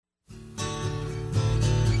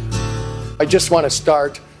I just want to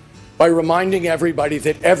start by reminding everybody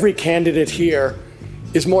that every candidate here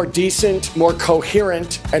is more decent, more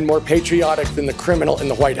coherent, and more patriotic than the criminal in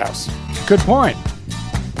the White House. Good point.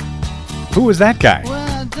 Who was that guy? Well,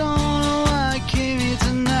 I don't know why I came here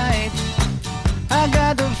tonight. I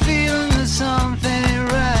got the feeling that something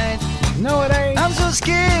ain't right. No, it ain't. I'm so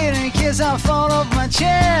scared in case I fall off my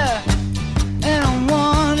chair. And I'm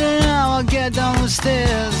wondering how I'll get down the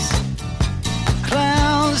stairs.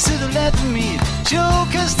 Clowns to the left of me,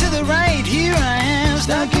 jokers to the right. Here I am,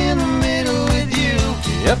 stuck in the middle with you.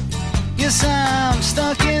 Yep. Yes, I'm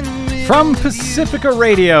stuck in the middle. From Pacifica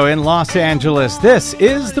Radio in Los Angeles, this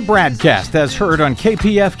is the BradCast, as heard on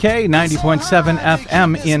KPFK 90.7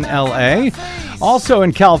 FM in LA. Also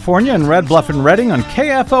in California in Red Bluff and Redding on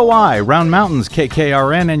KFOI, Round Mountains,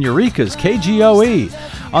 KKRN, and Eureka's KGOE.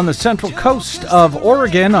 On the Central Coast of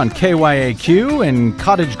Oregon on KYAQ, in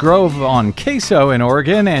Cottage Grove on Queso in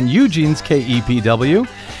Oregon, and Eugene's KEPW.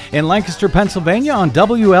 In Lancaster, Pennsylvania on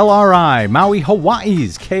WLRI, Maui,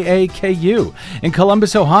 Hawaii's KAKU. In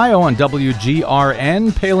Columbus, Ohio on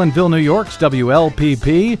WGRN, Palinville, New York's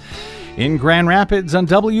WLPP. In Grand Rapids on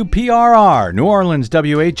WPRR, New Orleans,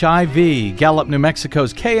 WHIV, Gallup, New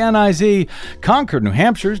Mexico's KNIZ, Concord, New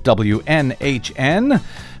Hampshire's WNHN,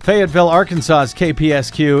 Fayetteville, Arkansas's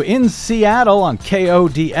KPSQ, in Seattle on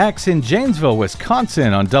KODX, in Janesville,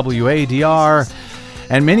 Wisconsin on WADR,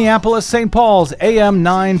 and Minneapolis, St. Paul's AM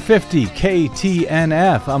 950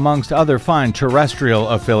 KTNF, amongst other fine terrestrial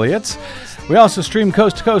affiliates. We also stream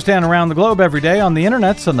coast to coast and around the globe every day on the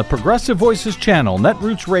internets on the Progressive Voices channel,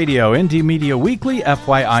 Netroots Radio, Indie Media Weekly,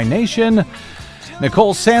 FYI Nation,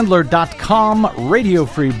 NicoleSandler.com, Radio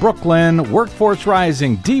Free Brooklyn, Workforce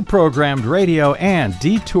Rising, Deprogrammed Radio, and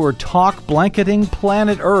Detour Talk, blanketing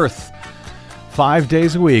planet Earth 5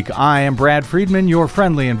 days a week. I am Brad Friedman, your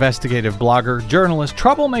friendly investigative blogger, journalist,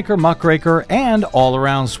 troublemaker, muckraker, and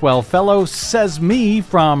all-around swell fellow, says me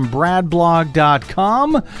from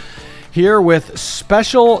BradBlog.com. Here with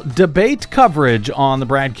special debate coverage on the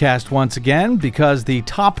BradCast once again, because the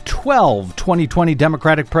top 12 2020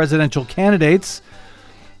 Democratic presidential candidates,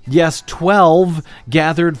 yes, 12,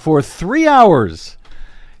 gathered for 3 hours.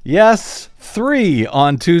 Yes, 3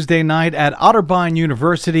 on Tuesday night at Otterbein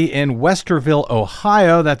University in Westerville,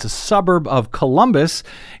 Ohio. That's a suburb of Columbus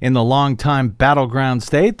in the longtime battleground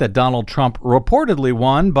state that Donald Trump reportedly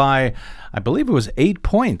won by, I believe it was 8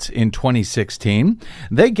 points in 2016.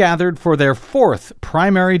 They gathered for their 4th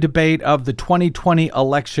primary debate of the 2020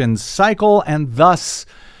 election cycle, and thus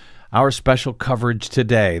our special coverage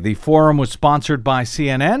today. The forum was sponsored by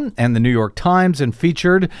CNN and the New York Times and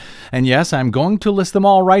featured, and yes, I'm going to list them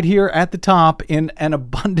all right here at the top in an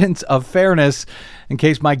abundance of fairness in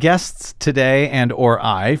case my guests today and or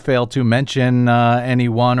I fail to mention any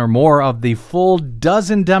one or more of the full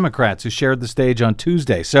dozen Democrats who shared the stage on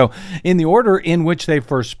Tuesday. So in the order in which they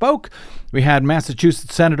first spoke, we had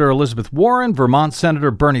Massachusetts Senator Elizabeth Warren, Vermont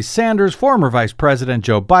Senator Bernie Sanders, former Vice President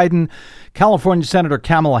Joe Biden, California Senator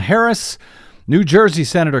Kamala Harris, New Jersey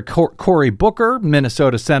Senator Cory Booker,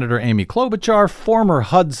 Minnesota Senator Amy Klobuchar, former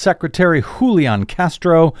HUD Secretary Julian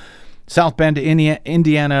Castro, South Bend,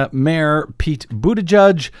 Indiana Mayor Pete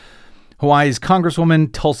Buttigieg, Hawaii's Congresswoman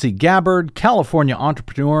Tulsi Gabbard, California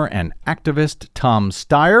entrepreneur and activist Tom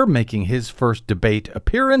Steyer, making his first debate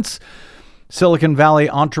appearance, Silicon Valley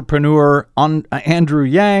entrepreneur Andrew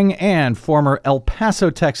Yang, and former El Paso,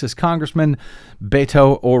 Texas Congressman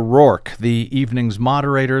Beto O'Rourke. The evening's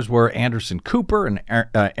moderators were Anderson Cooper and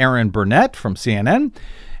Aaron Burnett from CNN,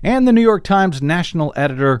 and the New York Times national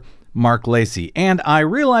editor Mark Lacey. And I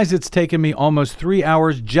realize it's taken me almost 3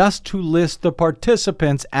 hours just to list the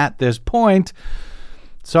participants at this point.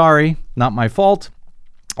 Sorry, not my fault.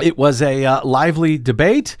 It was a lively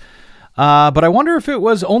debate. But I wonder if it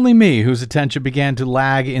was only me whose attention began to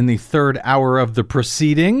lag in the third hour of the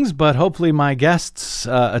proceedings, but hopefully my guests'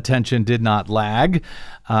 attention did not lag.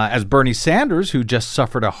 As Bernie Sanders, who just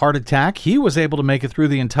suffered a heart attack, he was able to make it through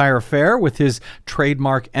the entire affair with his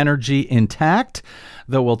trademark energy intact,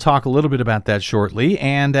 though we'll talk a little bit about that shortly.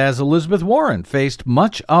 And as Elizabeth Warren faced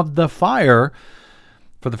much of the fire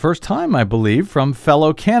for the first time, I believe, from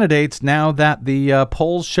fellow candidates now that the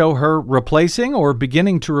polls show her replacing or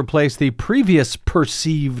beginning to replace the previous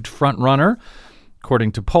perceived frontrunner,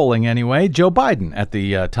 according to polling anyway, Joe Biden at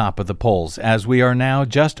the top of the polls, as we are now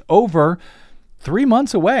just over 3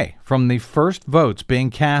 months away from the first votes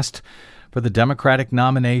being cast for the Democratic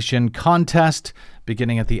nomination contest,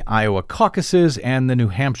 beginning at the Iowa caucuses and the New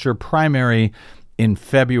Hampshire primary in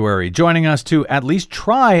February. Joining us to at least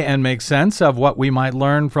try and make sense of what we might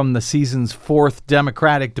learn from the season's 4th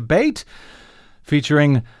Democratic debate,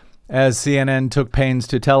 featuring as CNN took pains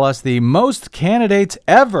to tell us, the most candidates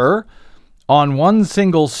ever on one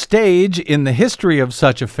single stage in the history of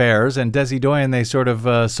such affairs. And Desi Doyen, they sort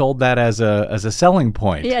of sold that as a selling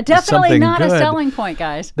point. Yeah, definitely not a selling point,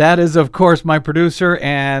 guys. That is, of course, my producer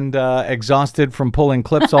and exhausted from pulling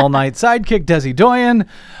clips all night sidekick, Desi Doyen.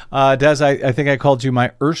 Des, I think I called you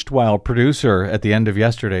my erstwhile producer at the end of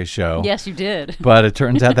yesterday's show. Yes, you did. But it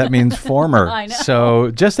turns out that means former. I know.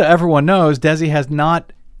 So just so everyone knows, Desi has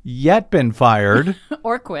not yet been fired.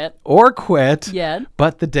 Or quit. Yet.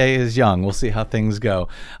 But the day is young. We'll see how things go.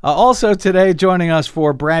 Also today, joining us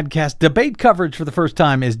for BradCast debate coverage for the first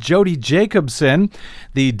time is Jody Jacobson,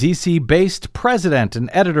 the DC-based president and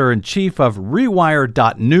editor-in-chief of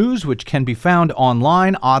Rewire.news, which can be found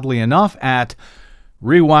online, oddly enough, at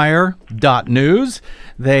Rewire.news.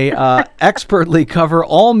 They expertly cover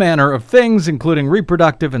all manner of things, including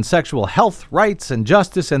reproductive and sexual health, rights and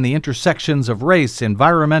justice, and the intersections of race,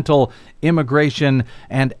 environmental, immigration,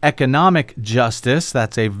 and economic justice.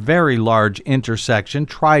 That's a very large intersection.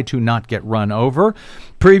 Try to not get run over.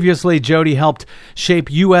 Previously, Jody helped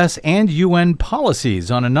shape U.S. and UN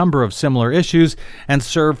policies on a number of similar issues and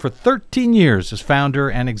served for 13 years as founder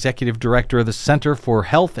and executive director of the Center for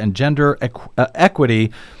Health and Gender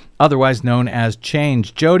Equity, otherwise known as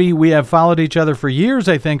Change. Jody, we have followed each other for years,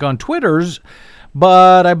 I think, on Twitters,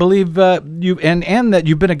 but I believe you and that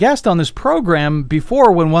you've been a guest on this program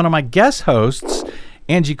before when one of my guest hosts,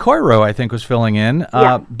 Angie Coiro, I think, was filling in.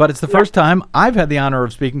 But it's the first time I've had the honor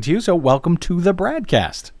of speaking to you, so welcome to the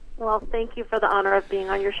BradCast. Well, thank you for the honor of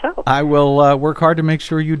being on your show. I will work hard to make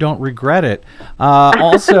sure you don't regret it.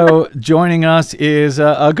 Also joining us is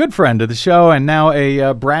a good friend of the show and now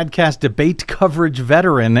a BradCast debate coverage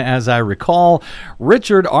veteran, as I recall,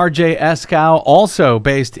 Richard R.J. Eskow, also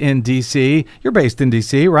based in D.C. You're based in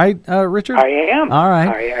D.C., right, Richard? I am. All right.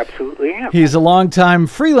 I absolutely am. He's a longtime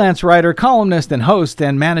freelance writer, columnist, and host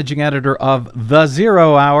and managing editor of The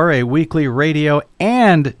Zero Hour, a weekly radio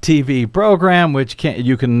and TV program, which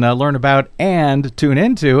you can learn about and tune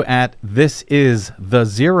into at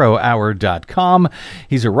thisisthezerohour.com.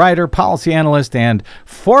 He's a writer, policy analyst, and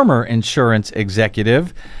former insurance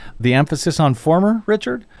executive. The emphasis on former,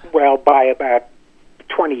 Richard? Well, by about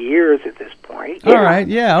 20 years at this point. All right,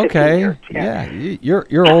 yeah, okay. Years, yeah,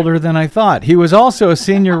 you're older than I thought. He was also a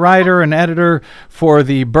senior writer and editor for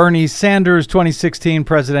the Bernie Sanders 2016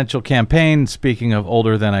 presidential campaign. Speaking of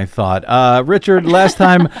older than I thought. Richard, last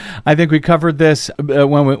time I think we covered this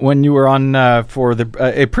when you were on for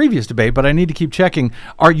a previous debate, but I need to keep checking.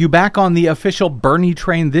 Are you back on the official Bernie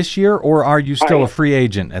train this year, or are you still a free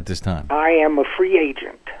agent at this time? I am a free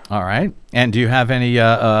agent. All right. And do you have any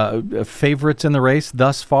favorites in the race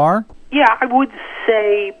thus far? Yeah, I would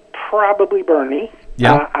say probably Bernie.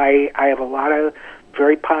 Yeah. I have a lot of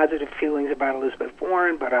very positive feelings about Elizabeth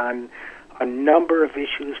Warren, but on a number of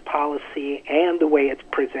issues, policy and the way it's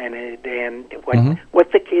presented and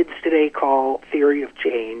what the kids today call theory of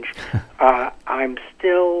change, I'm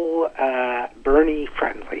still Bernie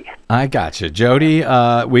friendly. I gotcha. Jody,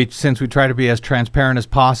 since we try to be as transparent as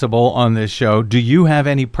possible on this show, do you have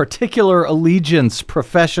any particular allegiance,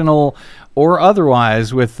 professional or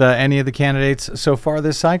otherwise, with any of the candidates so far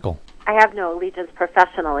this cycle? I have no allegiance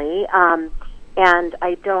professionally, and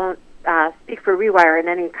I don't speak for Rewire in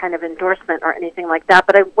any kind of endorsement or anything like that,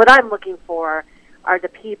 but what I'm looking for are the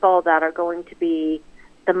people that are going to be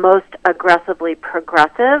the most aggressively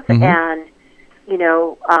progressive, and, you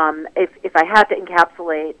know, if I had to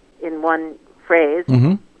encapsulate in one phrase,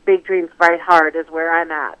 big dreams, fight hard is where I'm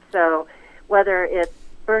at. So whether it's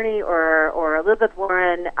Bernie or Elizabeth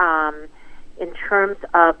Warren, in terms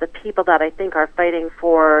of the people that I think are fighting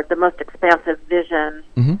for the most expansive vision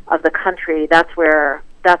of the country, that's where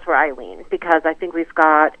I lean, because I think we've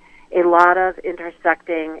got a lot of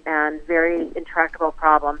intersecting and very intractable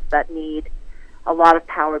problems that need a lot of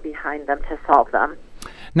power behind them to solve them.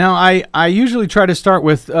 Now, I usually try to start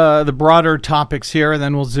with the broader topics here, and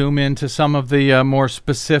then we'll zoom into some of the more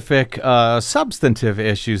specific substantive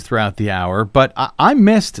issues throughout the hour. But I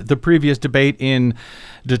missed the previous debate in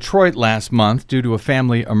Detroit last month due to a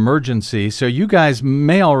family emergency, so you guys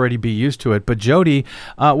may already be used to it. But Jody,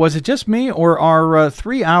 was it just me, or are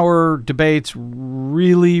 3-hour debates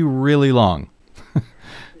really, really long?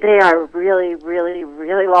 They are really, really,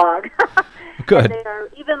 really long. Good. And they are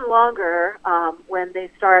even longer when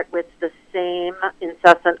they start with the same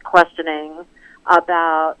incessant questioning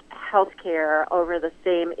about health care over the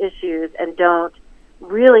same issues and don't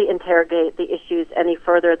really interrogate the issues any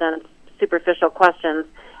further than superficial questions,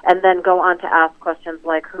 and then go on to ask questions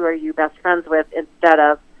like, who are you best friends with, instead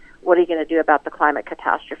of, what are you going to do about the climate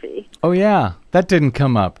catastrophe? Oh, yeah. That didn't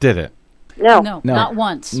come up, did it? No, not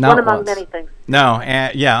once. One among many things. No,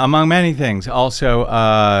 among many things. Also,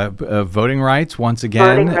 voting rights, once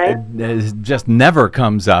again, just never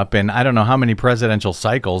comes up. And I don't know how many presidential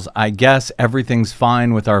cycles. I guess everything's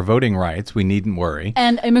fine with our voting rights. We needn't worry.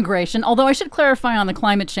 And immigration, although I should clarify on the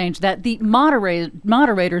climate change that the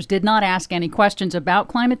moderators did not ask any questions about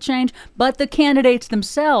climate change, but the candidates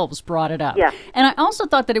themselves brought it up. Yeah. And I also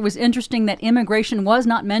thought that it was interesting that immigration was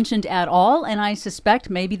not mentioned at all, and I suspect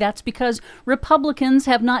maybe that's because Republicans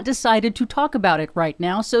have not decided to talk about it right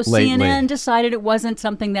now. So CNN decided it wasn't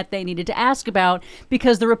something that they needed to ask about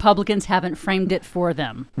because the Republicans haven't framed it for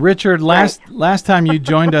them. Richard, last time you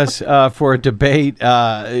joined us for a debate,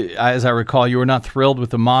 as I recall, you were not thrilled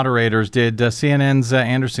with the moderators. Did CNN's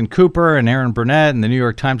Anderson Cooper and Aaron Burnett and the New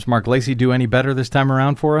York Times' Mark Lacey do any better this time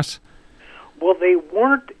around for us? Well, they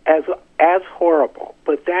weren't as horrible,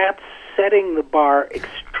 but that's setting the bar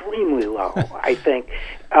extremely low, I think.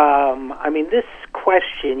 This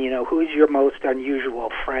question, who's your most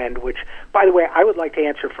unusual friend, which, by the way, I would like to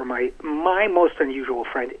answer for my most unusual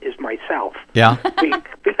friend is myself. Yeah.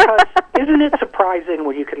 Because isn't it surprising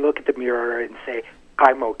when you can look at the mirror and say,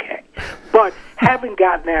 I'm okay? But having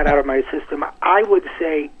gotten that out of my system, I would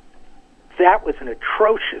say that was an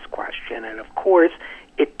atrocious question, and of course,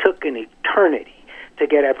 it took an eternity to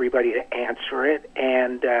get everybody to answer it,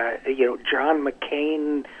 and John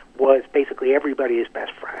McCain was basically everybody's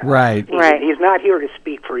best friend. Right. He's not here to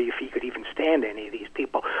speak for you if he could even stand any of these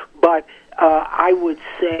people. But I would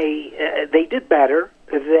say they did better.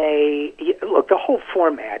 Look, the whole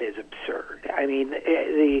format is absurd. I mean,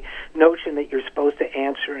 the notion that you're supposed to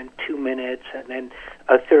answer in 2 minutes and then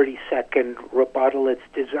a 30-second rebuttal, it's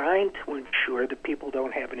designed to ensure that people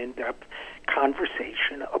don't have an in-depth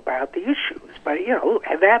conversation about the issues. But,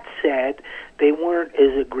 that said, they weren't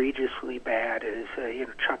as egregiously bad as,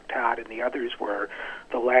 Chuck Todd and the others were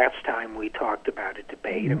the last time we talked about a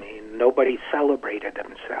debate. Mm-hmm. I mean, nobody celebrated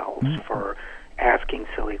themselves for asking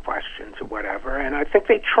silly questions or whatever. And I think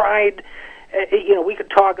they tried, we could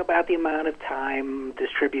talk about the amount of time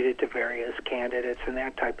distributed to various candidates and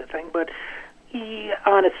that type of thing, but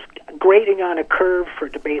grading on a curve for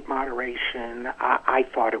debate moderation, I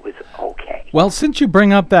thought it was okay. Well, since you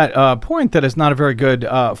bring up that point that it's not a very good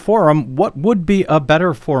forum, what would be a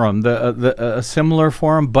better forum? A similar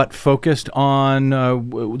forum but focused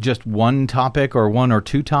on just one topic or one or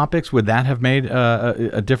two topics? Would that have made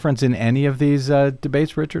a difference in any of these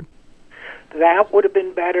debates, Richard? That would have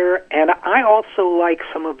been better, and I also like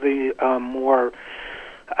some of the more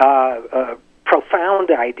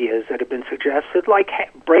profound ideas that have been suggested, like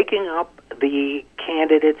breaking up the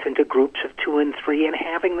candidates into groups of 2 and 3 and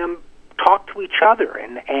having them talk to each other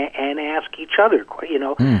and ask each other,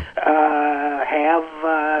 have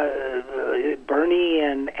Bernie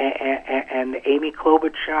and Amy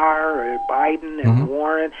Klobuchar or Biden and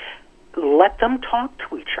Warren, let them talk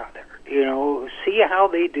to each other, see how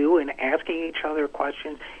they do in asking each other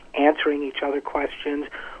questions, answering each other questions,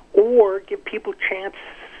 or give people chance,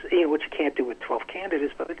 which you can't do with 12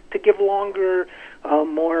 candidates, but to give longer,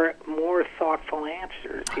 more thoughtful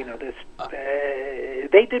answers.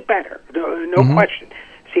 They did better, no question.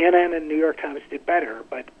 CNN and New York Times did better,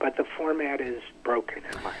 but the format is broken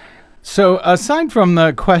in my view. So aside from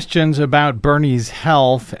the questions about Bernie's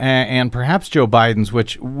health and perhaps Joe Biden's,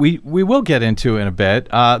 which we will get into in a bit,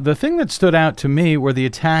 the thing that stood out to me were the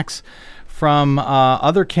attacks from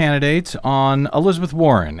other candidates on Elizabeth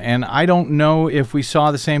Warren. And I don't know if we saw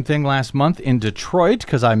the same thing last month in Detroit,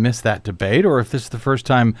 because I missed that debate, or if this is the first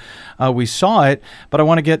time we saw it. But I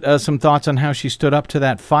want to get some thoughts on how she stood up to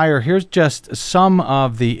that fire. Here's just some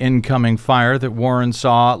of the incoming fire that Warren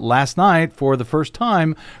saw last night for the first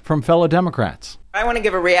time from fellow Democrats. I want to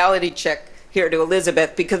give a reality check here to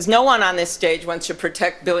Elizabeth, because no one on this stage wants to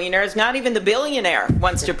protect billionaires. Not even the billionaire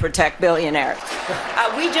wants to protect billionaires.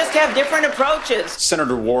 We just have different approaches.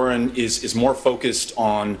 Senator Warren is more focused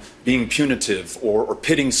on being punitive or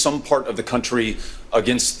pitting some part of the country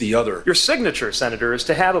against the other. Your signature, Senator, is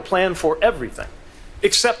to have a plan for everything,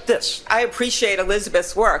 except this. I appreciate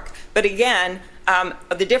Elizabeth's work, but again,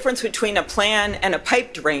 the difference between a plan and a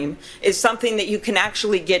pipe dream is something that you can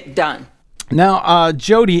actually get done. Now,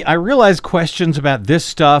 Jody, I realize questions about this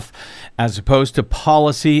stuff as opposed to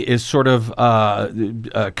policy is sort of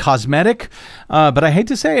cosmetic, but I hate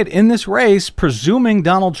to say it, in this race, presuming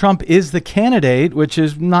Donald Trump is the candidate, which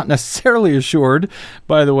is not necessarily assured,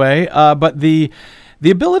 by the way, but the The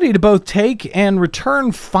ability to both take and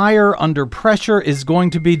return fire under pressure is going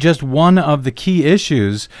to be just one of the key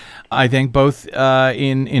issues, I think, both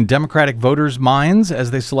in Democratic voters' minds as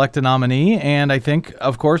they select a nominee, and I think,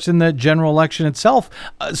 of course, in the general election itself,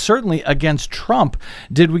 certainly against Trump.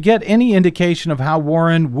 Did we get any indication of how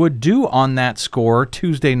Warren would do on that score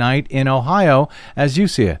Tuesday night in Ohio, as you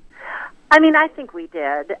see it? I mean, I think we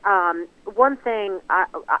did. One thing,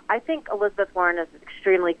 I think Elizabeth Warren is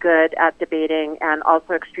extremely good at debating and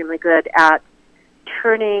also extremely good at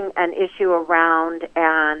turning an issue around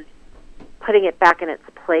and putting it back in its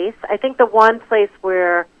place. I think the one place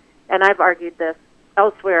where, and I've argued this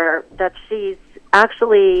elsewhere, that she's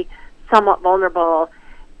actually somewhat vulnerable,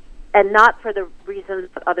 and not for the reasons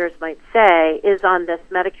that others might say, is on this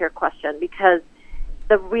Medicare question, because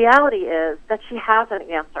the reality is that she has an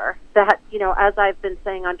answer. That, as I've been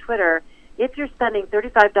saying on Twitter, if you're spending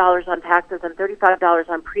 $35 on taxes and $35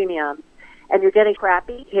 on premiums, and you're getting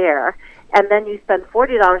crappy care, and then you spend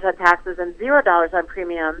 $40 on taxes and $0 on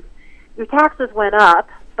premiums, your taxes went up,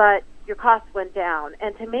 but your costs went down.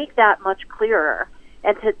 And to make that much clearer,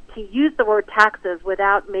 and to use the word taxes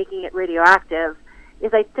without making it radioactive,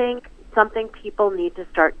 is, I think, something people need to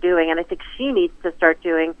start doing, and I think she needs to start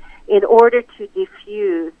doing, in order to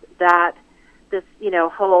diffuse this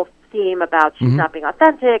whole theme about she's not being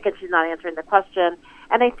authentic and she's not answering the question.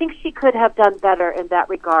 And I think she could have done better in that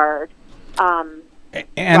regard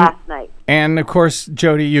last night. And, of course,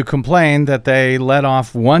 Jody, you complained that they let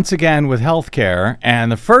off once again with health care, and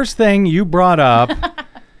the first thing you brought up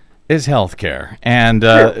is health care. And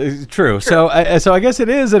true. So I guess it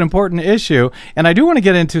is an important issue, and I do want to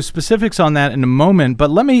get into specifics on that in a moment, but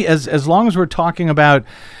let me, as long as we're talking about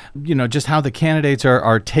just how the candidates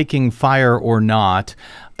are taking fire or not,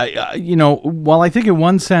 while I think in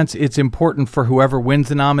one sense it's important for whoever wins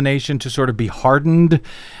the nomination to sort of be hardened,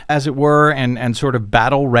 as it were, and sort of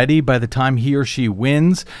battle ready by the time he or she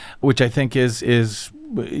wins, which I think is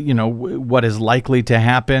what is likely to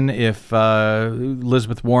happen if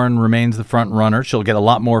Elizabeth Warren remains the front runner. She'll get a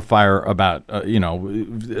lot more fire about,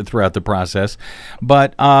 throughout the process.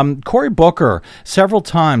 But Cory Booker several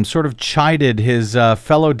times sort of chided his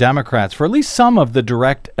fellow Democrats for at least some of the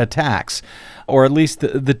direct attacks, or at least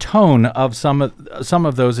the tone of some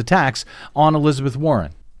of those attacks on Elizabeth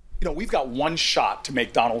Warren. We've got one shot to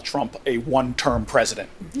make Donald Trump a one-term president.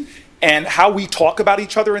 And how we talk about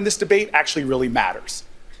each other in this debate actually really matters.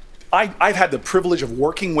 I've had the privilege of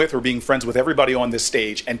working with or being friends with everybody on this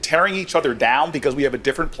stage, and tearing each other down because we have a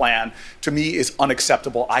different plan, to me, is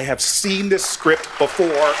unacceptable. I have seen this script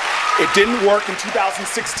before. It didn't work in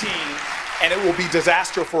 2016, and it will be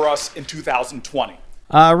disaster for us in 2020.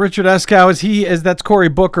 Richard Eskow, that's Cory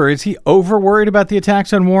Booker. Is he over worried about the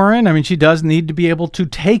attacks on Warren? I mean, she does need to be able to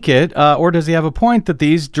take it, or does he have a point that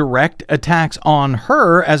these direct attacks on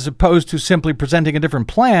her, as opposed to simply presenting a different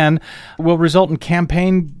plan, will result in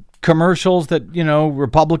campaign commercials that,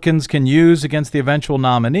 Republicans can use against the eventual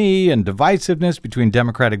nominee, and divisiveness between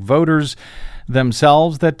Democratic voters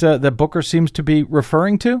themselves that Booker seems to be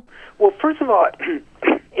referring to? Well, first of all,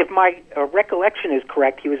 if my recollection is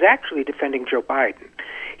correct, he was actually defending Joe Biden.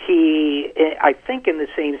 I think in the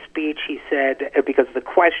same speech he said, because the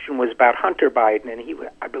question was about Hunter Biden, and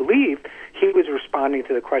I believe he was responding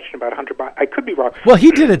to the question about Hunter Biden. I could be wrong. Well,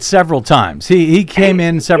 he did it several times. He came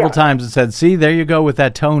in several times and said, see, there you go with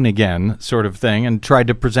that tone again, sort of thing, and tried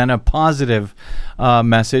to present a positive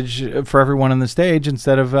message for everyone on the stage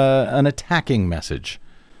instead of an attacking message.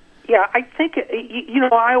 Yeah, I think,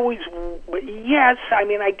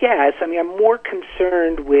 I'm more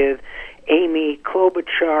concerned with Amy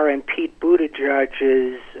Klobuchar and Pete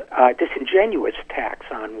Buttigieg's disingenuous attacks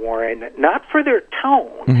on Warren, not for their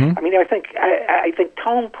tone. Mm-hmm. I mean, I think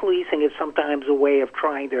tone policing is sometimes a way of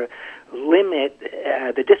trying to limit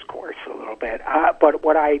the discourse a little bit. But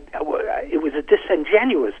it was a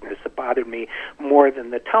disingenuousness that bothered me more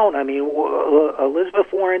than the tone. I mean,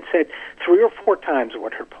 Elizabeth Warren said 3 or 4 times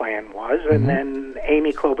what her plan was, and then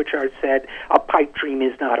Amy Klobuchar said a pipe dream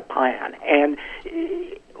is not a plan. And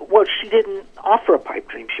well, she didn't offer a pipe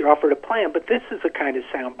dream. She offered a plan. But this is the kind of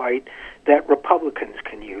soundbite that Republicans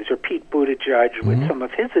can use, or Pete Buttigieg with some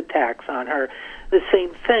of his attacks on her. The same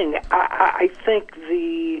thing. I think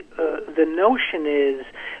the notion is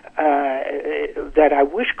that I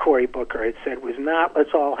wish Cory Booker had said was not let's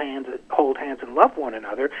all hold hands and love one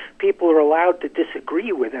another. People are allowed to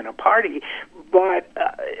disagree within a party, but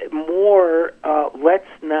more let's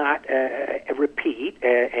not repeat,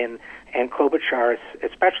 and Klobuchar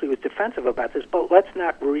especially was defensive about this, but let's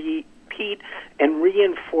not repeat and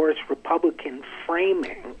reinforce Republican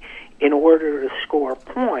framing in order to score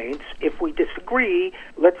points. If we disagree,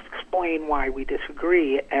 let's explain why we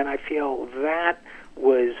disagree. And I feel that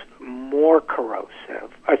was more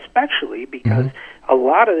corrosive, especially because a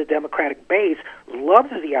lot of the Democratic base loves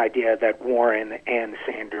the idea that Warren and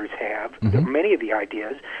Sanders have, many of the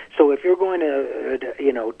ideas. So if you're going to,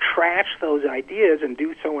 trash those ideas and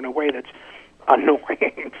do so in a way that's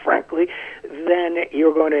annoying, frankly, then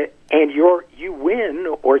you're going to, and you win,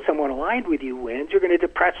 or someone aligned with you wins, you're going to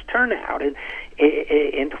depress turnout in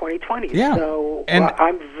 2020. Yeah. So and,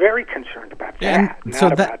 I'm very concerned about that. And so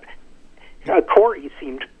about Corey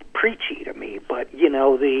seemed preachy to me, but and a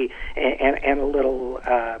little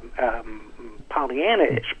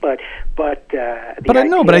Pollyanna-ish, but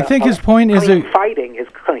I think his point is fighting is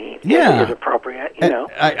clean. Yeah, is appropriate.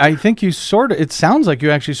 I think you it sounds like you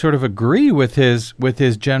actually sort of agree with his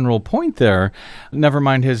general point there. Never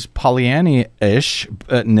mind his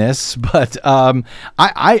Pollyanna-ishness, but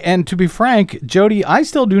and to be frank, Jody, I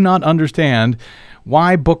still do not understand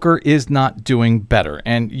why Booker is not doing better.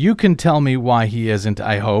 And you can tell me why he isn't,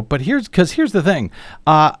 I hope. But here's the thing.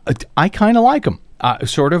 I kind of like him.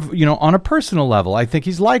 Sort of, on a personal level. I think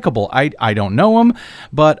he's likable. I don't know him,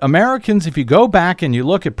 but Americans, if you go back and you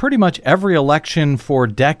look at pretty much every election for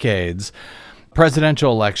decades,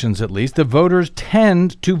 presidential elections at least, the voters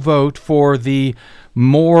tend to vote for the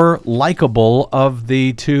more likable of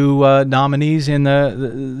the two nominees in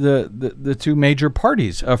the two major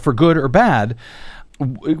parties, for good or bad.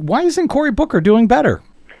 Why isn't Cory Booker doing better?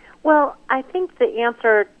 Well, I think the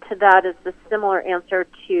answer to that is the similar answer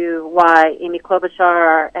to why Amy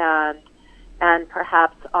Klobuchar and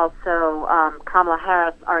perhaps also Kamala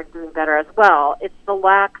Harris aren't doing better as well. It's the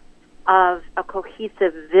lack of a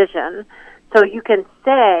cohesive vision. So you can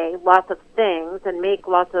say lots of things and make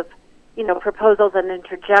lots of proposals and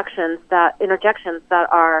interjections that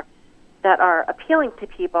are appealing to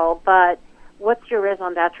people, but what's your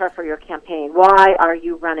raison d'etre for your campaign? Why are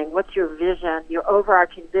you running? What's your vision, your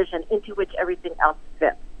overarching vision into which everything else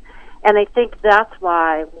fits? And I think that's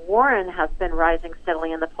why Warren has been rising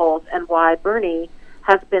steadily in the polls and why Bernie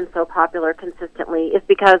has been so popular consistently is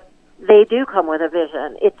because they do come with a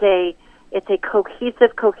vision. It's a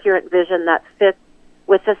cohesive, coherent vision that fits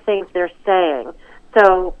with the things they're saying.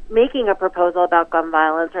 So making a proposal about gun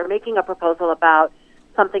violence or making a proposal about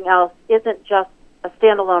something else isn't just a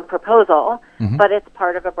standalone proposal, but it's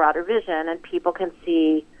part of a broader vision, and people can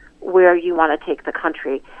see where you want to take the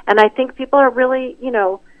country. And I think people are really,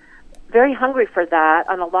 very hungry for that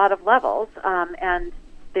on a lot of levels, and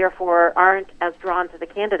therefore aren't as drawn to the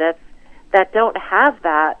candidates that don't have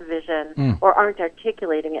that vision or aren't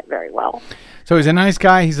articulating it very well. So he's a nice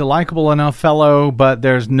guy, he's a likable enough fellow, but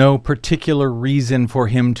there's no particular reason for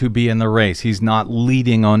him to be in the race. He's not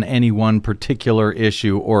leading on any one particular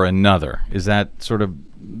issue or another. Is that sort of...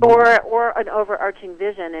 Or an overarching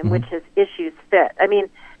vision in which his issues fit. I mean,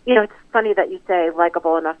 it's funny that you say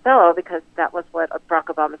likable enough fellow, because that was what Barack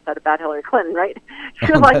Obama said about Hillary Clinton, right?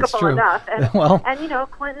 You're likable enough. And,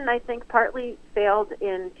 Clinton, I think, partly failed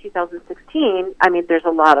in 2016. I mean, there's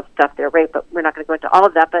a lot of stuff there, right? But we're not going to go into all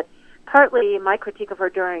of that. But partly my critique of her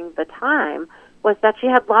during the time was that she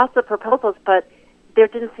had lots of proposals, but there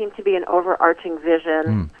didn't seem to be an overarching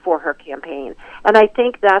vision for her campaign. And I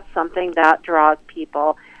think that's something that draws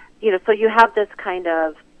people. So you have this kind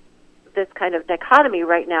of dichotomy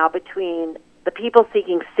right now between the people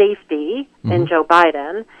seeking safety in Joe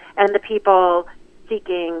Biden and the people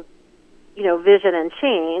seeking, vision and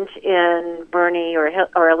change in Bernie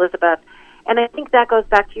or Elizabeth. And I think that goes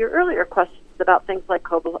back to your earlier questions about things like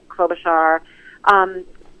Klobuchar,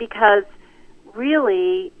 because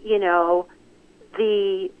really,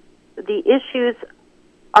 the issues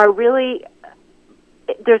are really,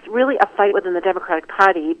 there's really a fight within the Democratic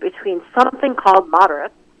Party between something called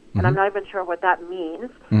moderates, and I'm not even sure what that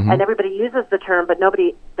means, and everybody uses the term, but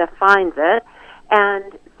nobody defines it,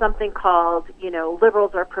 and something called,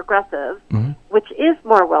 liberals or progressives, which is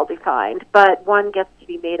more well-defined, but one gets to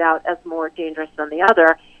be made out as more dangerous than the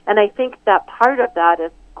other. And I think that part of that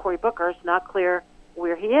is Cory Booker's not clear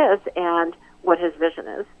where he is and what his vision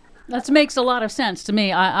is. That makes a lot of sense to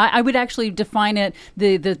me. I would actually define it,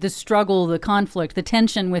 the struggle, the conflict, the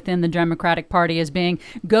tension within the Democratic Party as being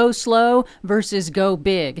go slow versus go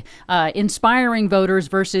big, inspiring voters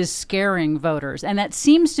versus scaring voters. And that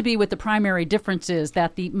seems to be what the primary difference is,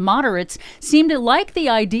 that the moderates seem to like the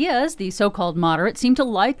ideas, the so-called moderates seem to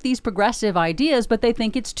like these progressive ideas, but they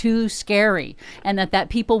think it's too scary, and that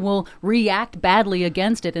people will react badly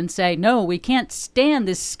against it and say, no, we can't stand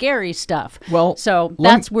this scary stuff. Well, so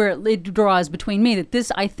that's where where it draws between me, that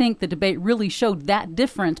this, I think the debate really showed that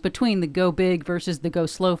difference between the go big versus the go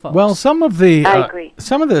slow folks. Well, some of the I agree.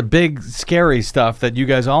 Some of the big scary stuff that you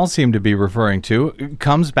guys all seem to be referring to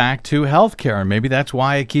comes back to healthcare, and maybe that's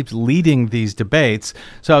why it keeps leading these debates.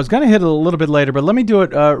 So I was going to hit it a little bit later, but let me do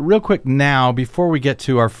it real quick now before we get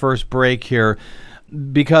to our first break here.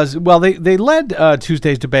 Because, well, they led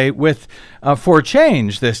Tuesday's debate with, for a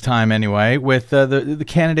change this time anyway, with the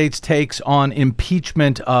candidates' takes on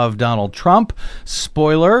impeachment of Donald Trump.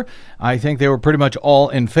 Spoiler, I think they were pretty much all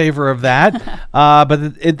in favor of that. But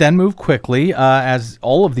it then moved quickly, as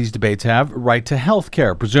all of these debates have, right to health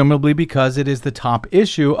care, presumably because it is the top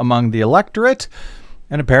issue among the electorate.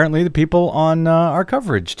 And apparently the people on our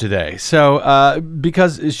coverage today. So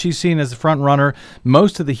because she's seen as the front runner,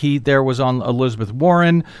 most of the heat there was on Elizabeth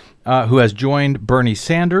Warren, who has joined Bernie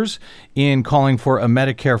Sanders in calling for a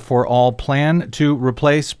Medicare for All plan to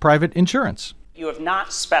replace private insurance. You have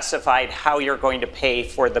not specified how you're going to pay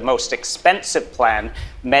for the most expensive plan,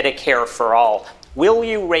 Medicare for All. Will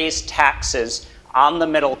you raise taxes on the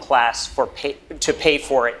middle class to pay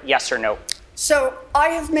for it, yes or no? So I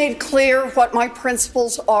have made clear what my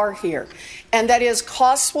principles are here, and that is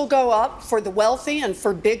costs will go up for the wealthy and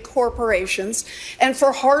for big corporations, and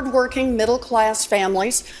for hardworking middle-class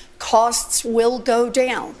families, costs will go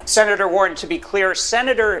down. Senator Warren, to be clear,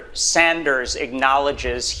 Senator Sanders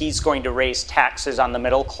acknowledges he's going to raise taxes on the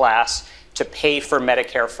middle class to pay for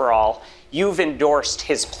Medicare for All. You've endorsed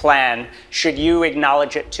his plan. Should you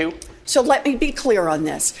acknowledge it too? So let me be clear on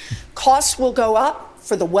this. Costs will go up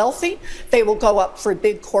for the wealthy, they will go up for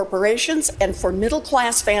big corporations, and for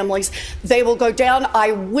middle-class families, they will go down.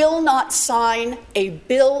 I will not sign a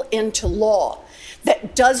bill into law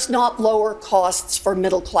that does not lower costs for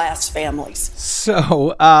middle-class families.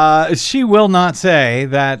 So she will not say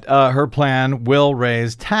that her plan will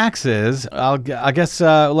raise taxes. I guess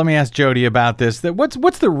let me ask Jody about this.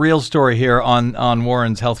 What's the real story here on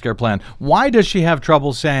Warren's healthcare plan? Why does she have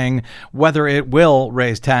trouble saying whether it will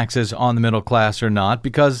raise taxes on the middle class or not?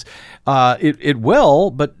 Because it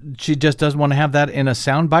will, but she just doesn't want to have that in a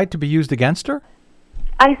soundbite to be used against her?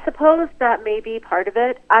 I suppose that may be part of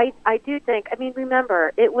it. I do think,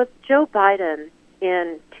 remember, it was Joe Biden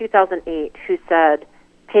in 2008 who said,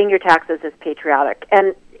 paying your taxes is patriotic.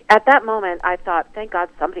 And at that moment, I thought, thank God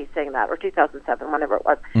somebody's saying that, or 2007, whenever it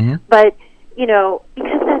was. Mm-hmm. But,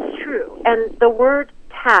 because that's true. And the word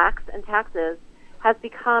tax and taxes has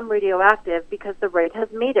become radioactive because the right has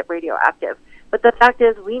made it radioactive. But the fact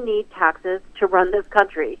is, we need taxes to run this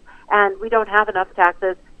country, and we don't have enough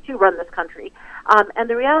taxes to run this country. And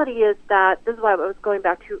the reality is that, this is what I was going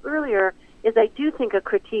back to earlier, is I do think a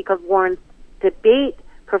critique of Warren's debate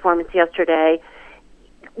performance yesterday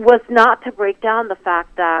was not to break down the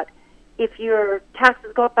fact that if your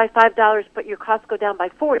taxes go up by $5 but your costs go down by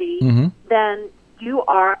 $40, mm-hmm. then you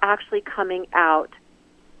are actually coming out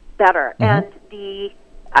better. Mm-hmm. And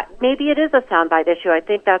maybe it is a soundbite issue. I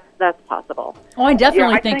think that's possible. Oh, I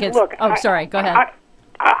definitely think it's... Look, sorry, go ahead.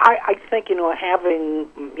 I think, having,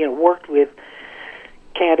 worked with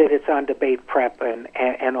candidates on debate prep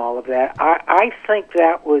and all of that, I think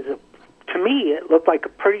that was, to me, it looked like a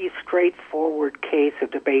pretty straightforward case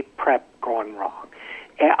of debate prep gone wrong.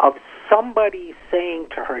 Of somebody saying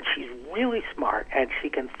to her, she's really smart and she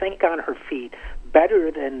can think on her feet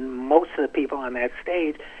better than most of the people on that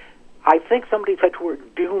stage. I think somebody said to her,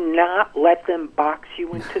 do not let them box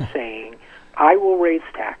you into saying, I will raise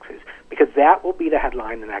taxes, because that will be the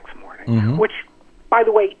headline the next morning, mm-hmm. which, by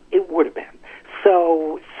the way, it would have been.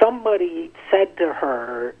 So somebody said to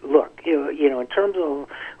her, look, in terms of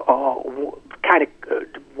kind of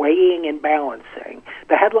weighing and balancing,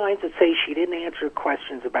 the headlines that say she didn't answer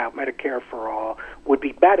questions about Medicare for All would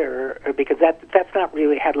be better, because that's not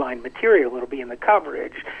really headline material. It'll be in the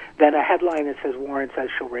coverage, than a headline that says Warren says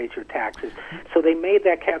she'll raise your taxes. So they made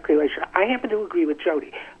that calculation. I happen to agree with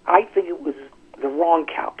Jody. I think it was the wrong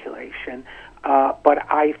calculation. But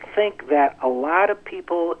I think that a lot of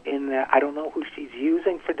people I don't know who she's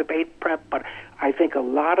using for debate prep, but I think a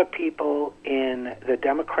lot of people in the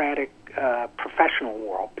Democratic professional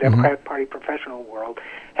world, Democratic Party professional world,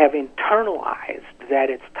 have internalized that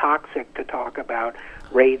it's toxic to talk about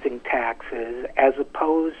raising taxes, as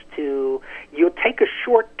opposed to you'll take a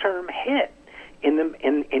short-term hit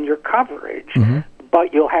in your coverage, mm-hmm.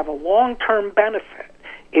 but you'll have a long-term benefit.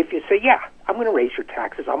 If you say, yeah, I'm going to raise your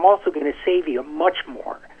taxes, I'm also going to save you much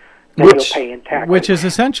more than you'll pay in taxes. Which is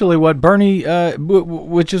essentially what Bernie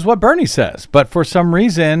says. But for some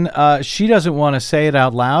reason, she doesn't want to say it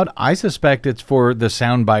out loud. I suspect it's for the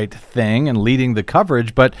soundbite thing and leading the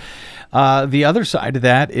coverage. But the other side of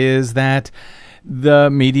that is that the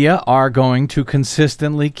media are going to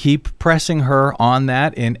consistently keep pressing her on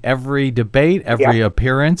that in every debate, every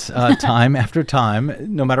appearance, time after time,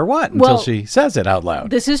 no matter what, until she says it out loud.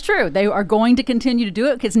 This is true. They are going to continue to do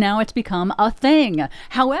it because now it's become a thing.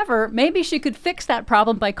 However, maybe she could fix that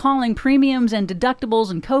problem by calling premiums and deductibles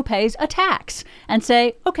and copays a tax and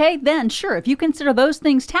say, okay, then sure, if you consider those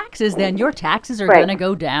things taxes, then your taxes are going to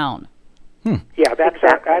go down. Yeah,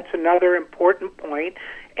 that's another important point.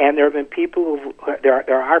 And there have been people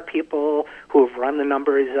there are people who have run the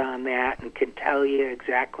numbers on that and can tell you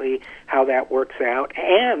exactly how that works out.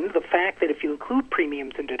 And the fact that if you include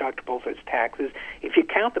premiums and deductibles as taxes, if you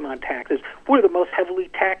count them on taxes, we're the most heavily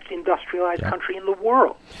taxed industrialized country in the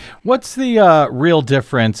world. What's the real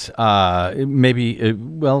difference? Maybe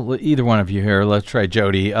either one of you here. Let's try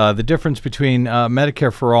Jody. The difference between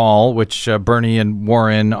Medicare for All, which Bernie and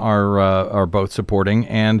Warren are both supporting,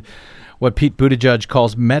 and what Pete Buttigieg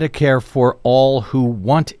calls Medicare for all who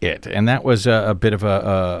want it. And that was a bit of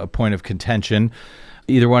a point of contention.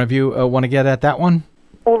 Either one of you want to get at that one?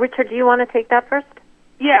 Well, Richard, do you want to take that first?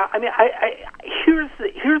 Yeah, I mean, here's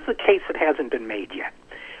the case that hasn't been made yet.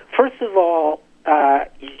 First of all,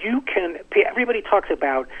 everybody talks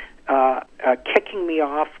about kicking me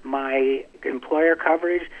off my employer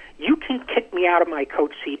coverage. You can kick me out of my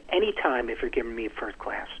coach seat anytime if you're giving me first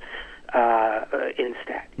class.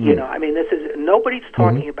 Instead, I mean, nobody's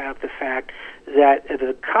talking about the fact that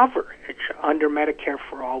the coverage under Medicare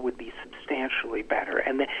for All would be substantially better,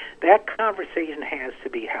 and that conversation has to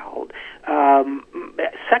be held.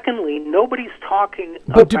 Secondly, nobody's talking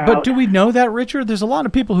about... But do we know that, Richard? There's a lot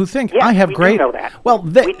of people who think I have great... Yes, we do know that. Well,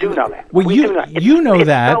 we do know that. Well, you know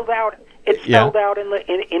that. It's spelled out in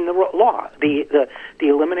the law. The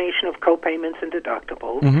elimination of copayments and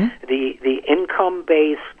deductibles, the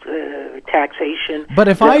income-based taxation. But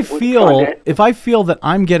if I feel that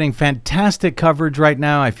I'm getting fantastic coverage right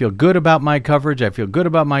now, I feel good about my coverage, I feel good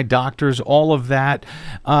about my doctors, all of that.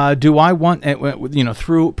 Do I want,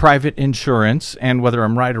 through private insurance, and whether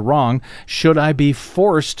I'm right or wrong, should I be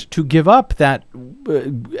forced to give up that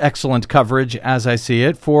excellent coverage as I see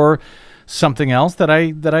it for something else that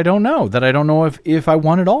I don't know if I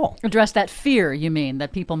want it all? Address that fear, you mean,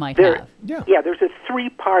 that people might have. Yeah, there's a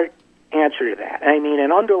three-part answer to that. I mean,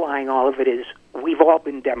 and underlying all of it is we've all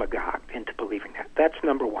been demagogued into believing that. That's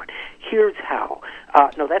number one. Here's how.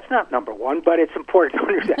 No, that's not number one, but it's important to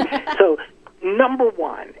understand. So number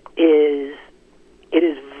one is it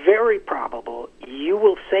is very probable you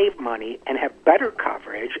will save money and have better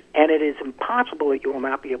coverage, and it is impossible that you will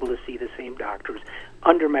not be able to see the same doctors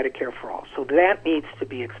under Medicare for All. So that needs to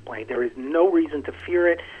be explained. There is no reason to fear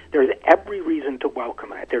it. There's every reason to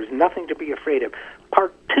welcome it. There's nothing to be afraid of.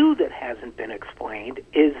 Part two that hasn't been explained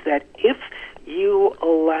is that if you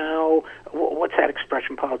allow, what's that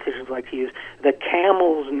expression politicians like to use, the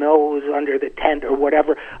camel's nose under the tent or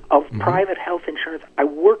whatever of private health insurance. I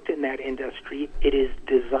worked in that industry. It is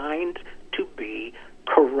designed to be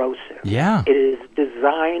corrosive. Yeah. It is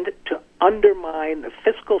designed to undermine the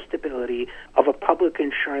fiscal stability of a public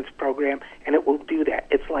insurance program, and it will do that.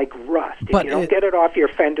 It's like rust. If you don't get it off your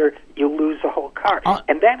fender, you lose the whole car.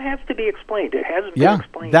 And that has to be explained. It hasn't been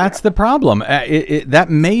explained that's yet. The problem. That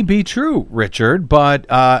may be true, Richard, but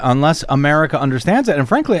unless America understands it, and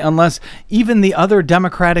frankly, unless even the other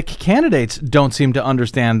Democratic candidates don't seem to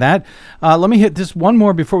understand that. Let me hit this one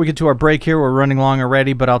more before we get to our break here. We're running long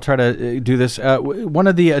already, but I'll try to do this. One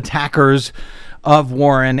of the attackers of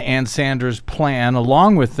Warren and Sanders' plan,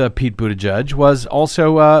 along with Pete Buttigieg, was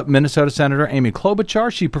also Minnesota Senator Amy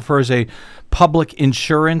Klobuchar. She prefers a public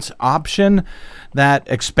insurance option that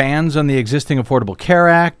expands on the existing Affordable Care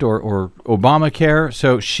Act or Obamacare.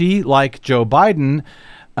 So she, like Joe Biden,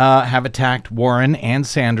 have attacked Warren and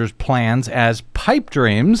Sanders' plans as pipe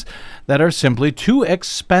dreams that are simply too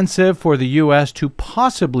expensive for the U.S. to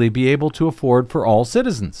possibly be able to afford for all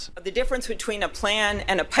citizens. The difference between a plan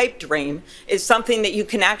and a pipe dream is something that you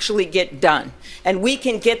can actually get done. And we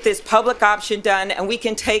can get this public option done, and we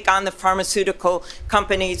can take on the pharmaceutical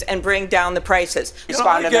companies and bring down the prices.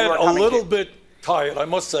 I get a little bit tired, I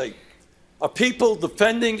must say, of people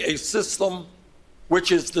defending a system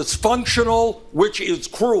which is dysfunctional, which is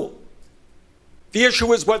cruel. The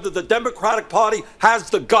issue is whether the Democratic Party has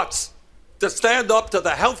the guts to stand up to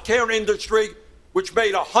the healthcare industry, which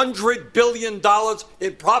made $100 billion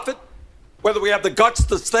in profit, whether we have the guts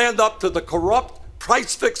to stand up to the corrupt,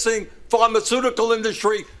 price-fixing pharmaceutical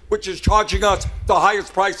industry, which is charging us the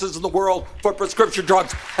highest prices in the world for prescription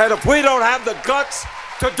drugs. And if we don't have the guts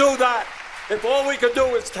to do that, if all we can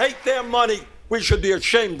do is take their money, we should be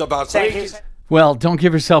ashamed of ourselves. Well, don't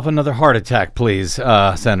give yourself another heart attack, please,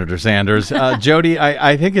 Senator Sanders. Jody,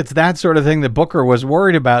 I think it's that sort of thing that Booker was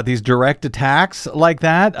worried about, these direct attacks like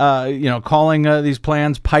that, calling these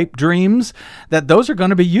plans pipe dreams, that those are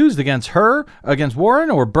going to be used against her, against Warren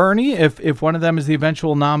or Bernie, if one of them is the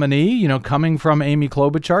eventual nominee, coming from Amy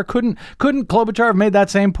Klobuchar. Couldn't Klobuchar have made that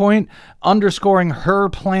same point, underscoring her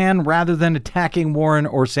plan rather than attacking Warren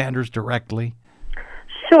or Sanders directly?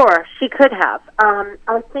 Sure, she could have.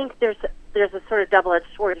 I think there's a sort of double-edged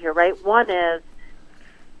sword here, right? One is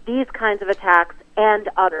these kinds of attacks and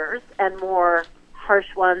others, and more harsh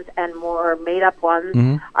ones and more made-up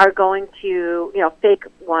ones are going to, fake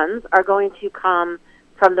ones, are going to come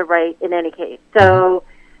from the right in any case. So,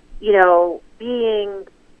 being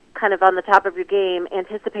kind of on the top of your game,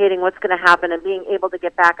 anticipating what's going to happen and being able to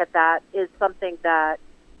get back at that is something that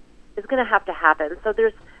is going to have to happen. So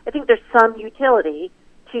I think there's some utility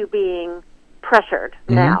to being pressured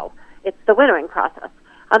now. It's the winnowing process.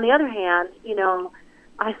 On the other hand,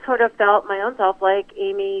 I sort of felt my own self like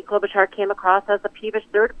Amy Klobuchar came across as a peevish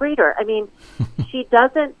third grader. I mean, she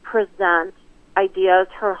doesn't present ideas.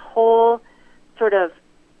 Her whole sort of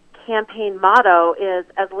campaign motto is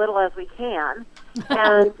as little as we can.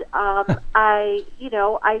 And I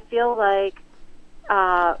feel like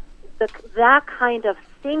that kind of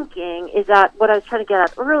thinking is that what I was trying to get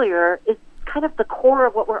at earlier is kind of the core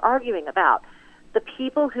of what we're arguing about. The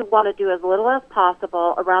people who want to do as little as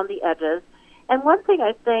possible around the edges. And one thing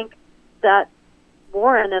I think that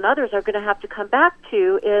Warren and others are going to have to come back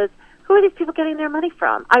to is, who are these people getting their money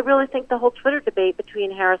from? I really think the whole Twitter debate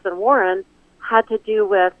between Harris and Warren had to do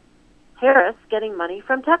with Harris getting money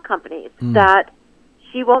from tech companies, that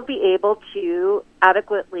she won't be able to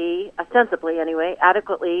ostensibly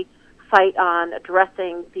adequately fight on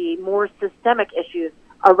addressing the more systemic issues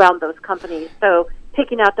around those companies. So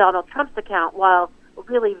picking out Donald Trump's account, while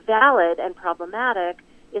really valid and problematic,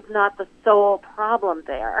 is not the sole problem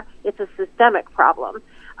there. It's a systemic problem.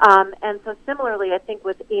 And so similarly, I think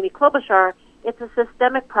with Amy Klobuchar, it's a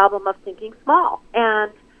systemic problem of thinking small.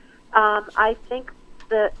 And I think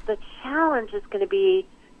the challenge is going to be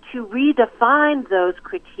to redefine those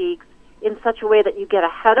critiques in such a way that you get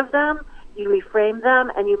ahead of them, you reframe them,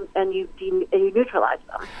 and you neutralize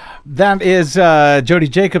them. That is Jody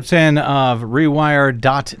Jacobson of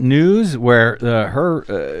Rewire.News, where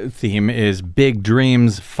her theme is Big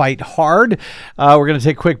Dreams Fight Hard. We're going to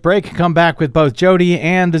take a quick break and come back with both Jody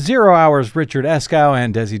and the 0 Hour's Richard Eskow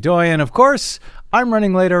and Desi Doyen. Of course, I'm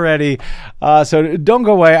running late already, so don't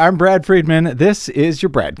go away. I'm Brad Friedman. This is your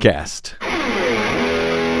BradCast.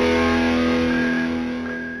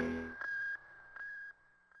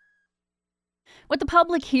 What the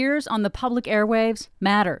public hears on the public airwaves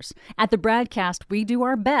matters. At the BradCast, we do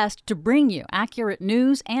our best to bring you accurate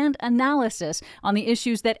news and analysis on the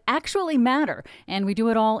issues that actually matter, and we do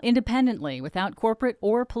it all independently, without corporate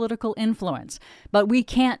or political influence. But we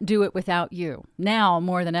can't do it without you, now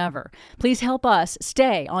more than ever. Please help us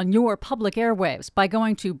stay on your public airwaves by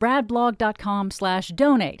going to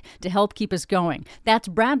bradblog.com/donate to help keep us going. That's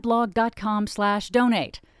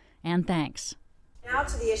bradblog.com/donate. And thanks. Now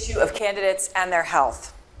to the issue of candidates and their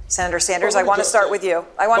health. Senator Sanders, I want to start with you.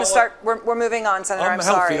 We're moving on, Senator. I'm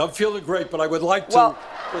sorry. healthy. I'm feeling great, but I would like to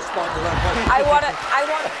respond to that question. I want.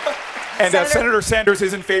 And Senator Sanders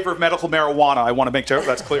is in favor of medical marijuana. I want to make sure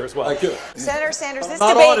that's clear as well. Thank you. Senator Sanders, this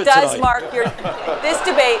debate does mark your. This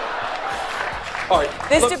debate. All right.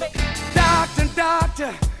 This debate.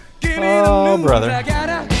 Doctor, give me the news. Brother. I got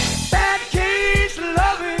a bad case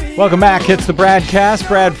loving. Welcome back. It's the BradCast.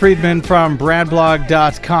 Brad Friedman from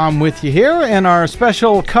BradBlog.com with you here in our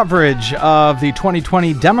special coverage of the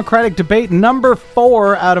 2020 Democratic debate number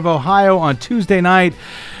 4 out of Ohio on Tuesday night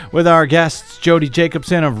with our guests Jody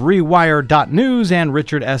Jacobson of Rewire.News and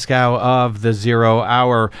Richard Eskow of the 0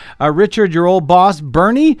 Hour. Richard, your old boss,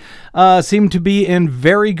 Bernie, seemed to be in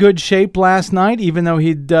very good shape last night, even though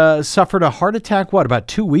he'd suffered a heart attack, about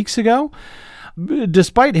 2 weeks ago?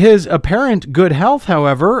 Despite his apparent good health,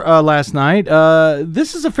 however, last night,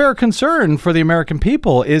 this is a fair concern for the American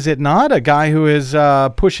people, is it not? A guy who is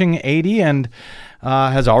pushing 80 and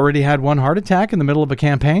has already had one heart attack in the middle of a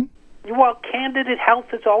campaign? Well, candidate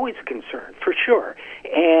health is always a concern, for sure.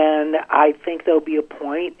 And I think there'll be a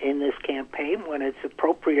point in this campaign when it's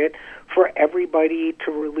appropriate for everybody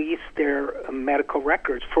to release their medical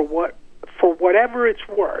records for whatever it's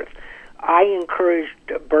worth. I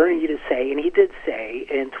encouraged Bernie to say, and he did say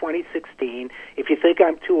in 2016, if you think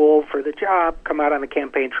I'm too old for the job, come out on the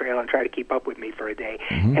campaign trail and try to keep up with me for a day.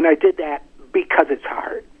 Mm-hmm. And I did that because it's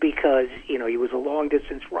hard, because, he was a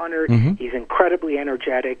long-distance runner. Mm-hmm. He's incredibly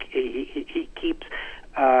energetic. He keeps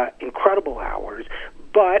incredible hours.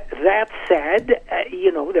 But that said,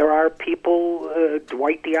 there are people,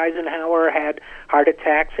 Dwight D. Eisenhower had heart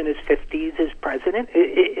attacks in his 50s as president.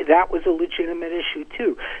 That was a legitimate issue,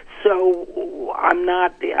 too. So I'm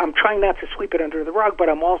trying not to sweep it under the rug, but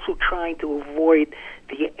I'm also trying to avoid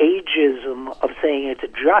the ageism of saying it's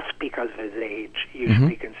just because of his age you should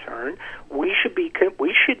be concerned. We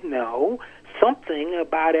should know something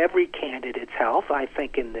about every candidate's health, I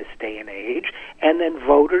think, in this day and age, and then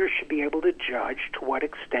voters should be able to judge to what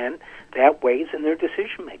extent that weighs in their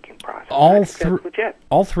decision-making process.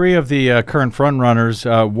 All three of the current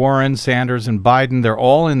frontrunners, Warren, Sanders, and Biden, they're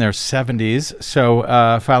all in their 70s.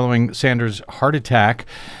 So following Sanders' heart attack,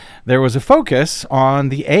 there was a focus on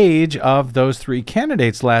the age of those three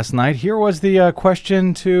candidates last night. Here was the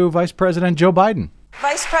question to Vice President Joe Biden.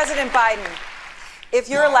 Vice President Biden, if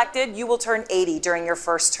you're elected, you will turn 80 during your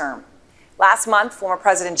first term. Last month, former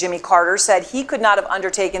President Jimmy Carter said he could not have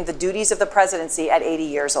undertaken the duties of the presidency at 80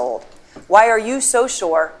 years old. Why are you so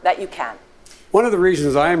sure that you can? One of the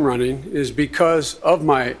reasons I am running is because of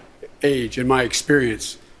my age and my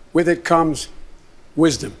experience. With it comes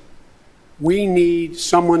wisdom. We need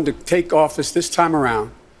someone to take office this time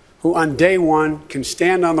around who on day one can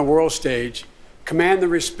stand on the world stage, command the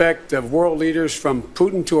respect of world leaders from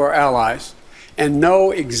Putin to our allies, and know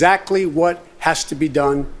exactly what has to be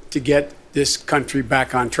done to get this country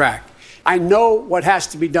back on track. I know what has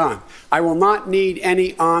to be done. I will not need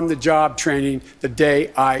any on-the-job training the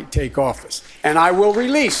day I take office. And I will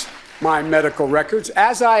release my medical records,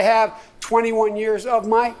 as I have 21 years of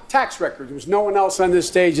my tax records, which no one else on this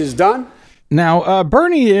stage has done. Now,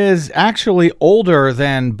 Bernie is actually older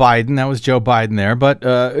than Biden. That was Joe Biden there. But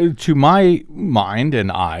to my mind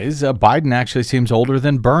and eyes, Biden actually seems older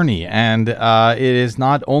than Bernie. And it is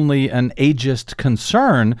not only an ageist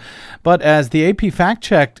concern, but as the AP fact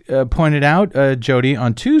check pointed out, Jody,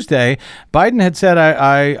 on Tuesday, Biden had said,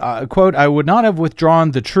 I quote, I would not have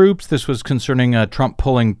withdrawn the troops. This was concerning Trump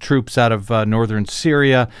pulling troops out of northern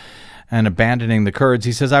Syria and abandoning the Kurds.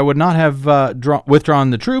 He says, I would not have withdrawn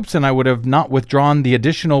the troops, and I would have not withdrawn the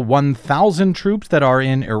additional 1,000 troops that are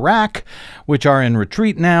in Iraq, which are in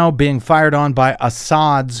retreat now, being fired on by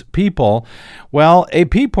Assad's people. Well,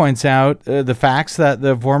 AP points out the facts that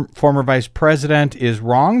the former vice president is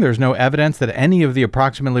wrong. There's no evidence that any of the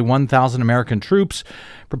approximately 1,000 American troops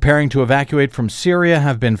preparing to evacuate from Syria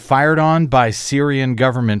have been fired on by Syrian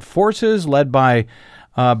government forces led by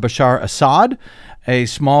Bashar Assad. A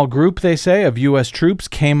small group, they say, of U.S. troops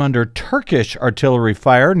came under Turkish artillery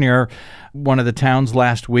fire near one of the towns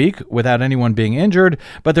last week without anyone being injured,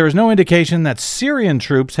 but there is no indication that Syrian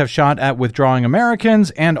troops have shot at withdrawing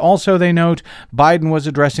Americans, and also they note Biden was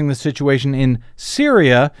addressing the situation in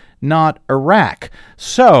Syria, not Iraq.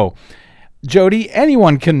 So, Jody,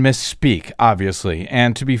 anyone can misspeak, obviously.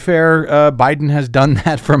 And to be fair, Biden has done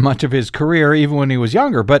that for much of his career, even when he was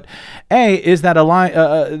younger. But A, is that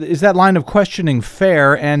line of questioning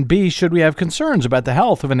fair? And B, should we have concerns about the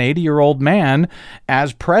health of an 80-year-old man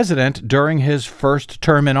as president during his first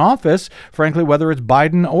term in office, frankly, whether it's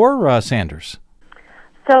Biden or Sanders?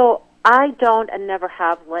 So I don't and never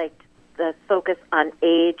have liked the focus on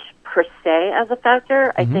age per se as a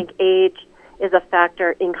factor. I think age is a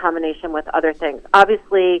factor in combination with other things.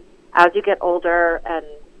 Obviously, as you get older,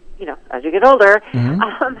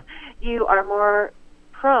 you are more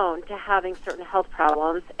prone to having certain health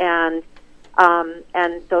problems, and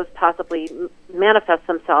those possibly manifest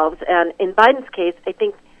themselves. And in Biden's case, I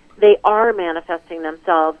think they are manifesting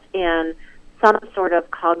themselves in some sort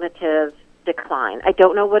of cognitive decline. I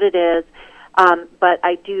don't know what it is, but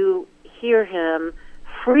I do hear him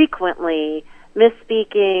frequently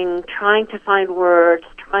misspeaking, trying to find words,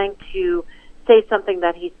 trying to say something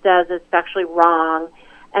that he says is factually wrong,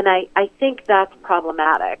 and I think that's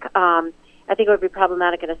problematic. I think it would be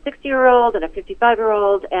problematic in a 60-year-old and a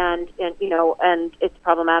 55-year-old, and it's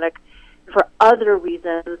problematic for other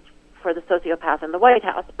reasons for the sociopath in the White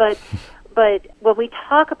House. But when we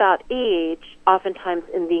talk about age, oftentimes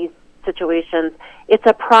in these situations, it's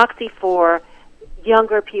a proxy for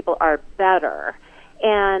younger people are better,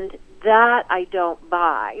 and that I don't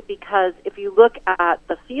buy, because if you look at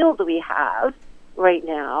the field we have right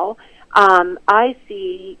now, I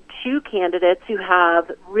see two candidates who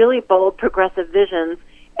have really bold progressive visions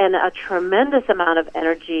and a tremendous amount of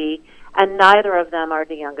energy, and neither of them are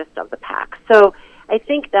the youngest of the pack. So I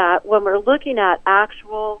think that when we're looking at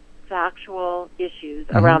actual factual issues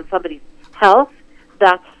around somebody's health,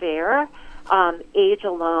 that's fair. Age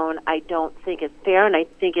alone, I don't think is fair, and I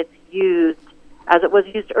think it's used, as it was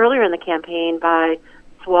used earlier in the campaign by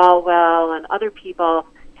Swalwell and other people,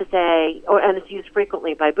 to say, and it's used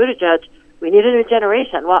frequently by Buttigieg, we need a new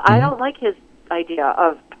generation. Well, I don't like his idea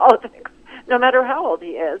of politics, no matter how old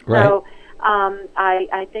he is. Right. So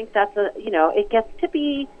I think that's it gets to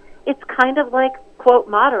be, it's kind of like, quote,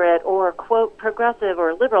 moderate or, quote, progressive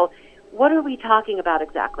or liberal. What are we talking about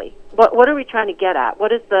exactly? What are we trying to get at?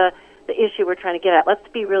 What is the issue we're trying to get at? Let's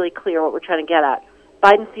be really clear what we're trying to get at.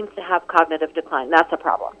 Biden seems to have cognitive decline. That's a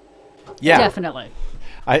problem. Yeah. Definitely.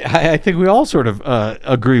 I think we all sort of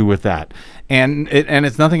agree with that, and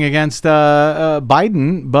it's nothing against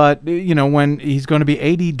Biden, but when he's going to be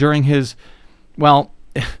 80 during his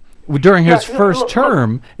first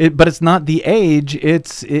term, but it's not the age.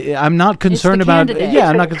 I'm not concerned about. candidate. Yeah,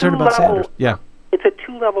 I'm not concerned about Sanders. Yeah. It's a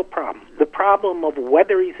two-level problem. The problem of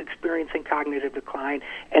whether he's experiencing cognitive decline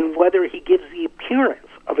and whether he gives the appearance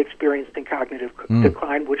of experiencing cognitive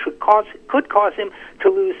decline, which could cause him to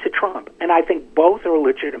lose to Trump. And I think both are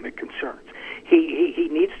legitimate concerns. He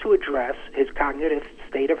needs to address his cognitive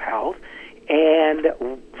state of health, and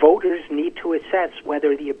voters need to assess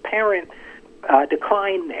whether the apparent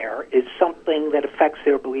decline there is something that affects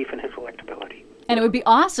their belief in his electability. And it would be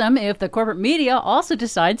awesome if the corporate media also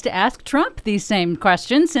decides to ask Trump these same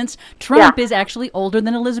questions, since Trump is actually older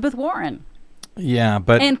than Elizabeth Warren. Yeah,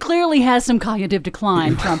 but and clearly has some cognitive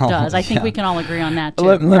decline. Trump does. I think we can all agree on that too.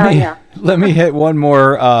 Let me hit one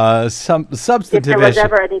more substantive if there was issue.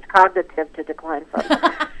 ever any cognitive to decline from.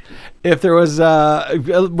 If there was,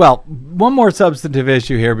 one more substantive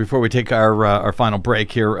issue here before we take our final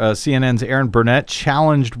break here. CNN's Aaron Burnett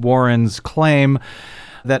challenged Warren's claim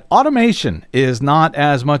that automation is not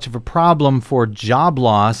as much of a problem for job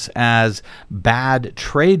loss as bad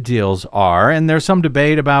trade deals are. And there's some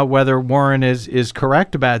debate about whether Warren is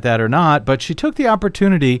correct about that or not. But she took the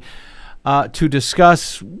opportunity to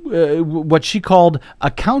discuss what she called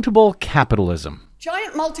accountable capitalism.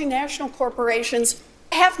 Giant multinational corporations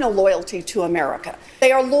have no loyalty to America.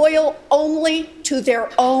 They are loyal only to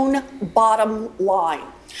their own bottom line.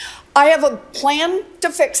 I have a plan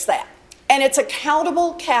to fix that. And it's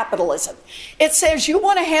accountable capitalism. It says you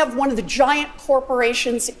want to have one of the giant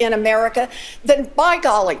corporations in America, then by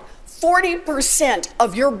golly, 40%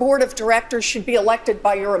 of your board of directors should be elected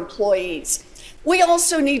by your employees. We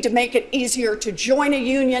also need to make it easier to join a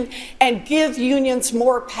union and give unions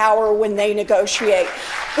more power when they negotiate.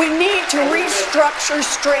 We need to restructure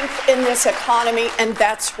strength in this economy, and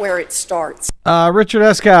that's where it starts. Richard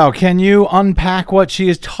Eskow, can you unpack what she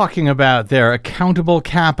is talking about there? Accountable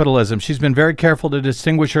capitalism. She's been very careful to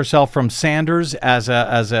distinguish herself from Sanders as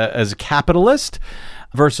a capitalist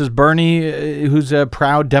versus Bernie, who's a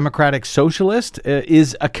proud democratic socialist.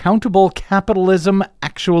 Is accountable capitalism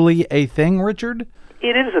actually a thing, Richard?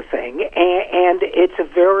 It is a thing, and it's a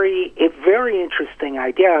very interesting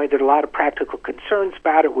idea. There are a lot of practical concerns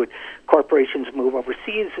about it. Would corporations move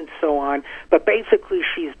overseas and so on? But basically,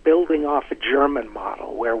 she's building off a German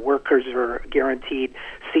model where workers are guaranteed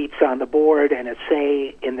seats on the board and a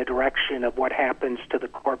say in the direction of what happens to the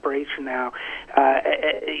corporation. Now,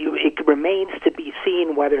 it remains to be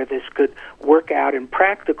seen whether this could work out in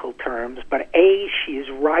practical terms. But she is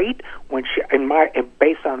right when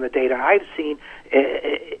based on the data I've seen.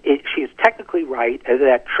 She is technically right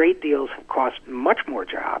that trade deals have cost much more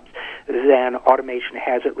jobs than automation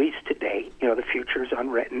has, at least to date. The future is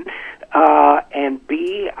unwritten. And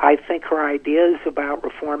B, I think her ideas about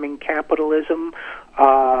reforming capitalism,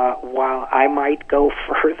 while I might go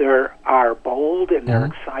further, are bold and they're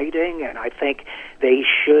exciting, and I think they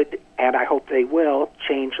should, and I hope they will,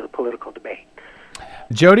 change the political debate.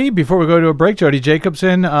 Jody, before we go to a break, Jody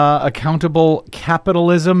Jacobson, accountable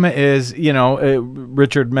capitalism is,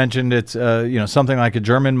 Richard mentioned it's, something like a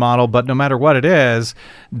German model, but no matter what it is,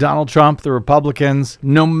 Donald Trump, the Republicans,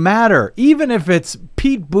 no matter, even if it's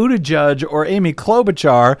Pete Buttigieg or Amy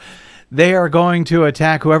Klobuchar, they are going to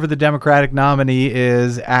attack whoever the Democratic nominee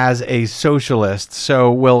is as a socialist.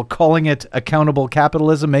 So will calling it accountable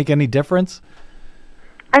capitalism make any difference?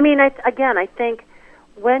 I mean, I think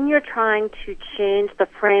when you're trying to change the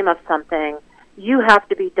frame of something, you have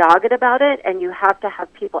to be dogged about it, and you have to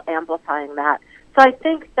have people amplifying that. So I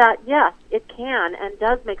think that, yes, it can and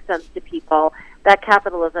does make sense to people that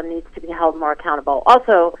capitalism needs to be held more accountable.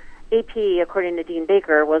 Also, AP, according to Dean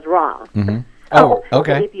Baker, was wrong. Mm-hmm. Oh,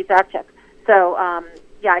 okay. AP fact check. So,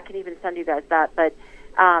 I can even send you guys that. But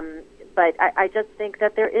I just think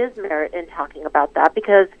that there is merit in talking about that,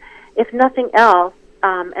 because if nothing else,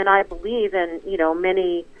 and I believe in,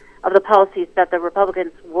 many of the policies that the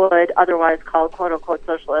Republicans would otherwise call quote-unquote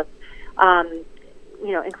socialist,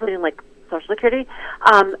 including like Social Security,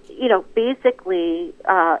 basically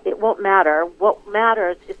it won't matter. What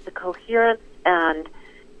matters is the coherence and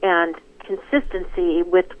consistency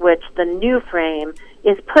with which the new frame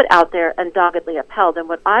is put out there and doggedly upheld. And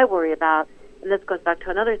what I worry about and this goes back to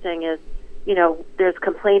another thing, is, there's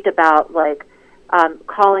complaint about,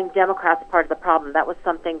 calling Democrats part of the problem. That was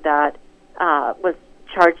something that was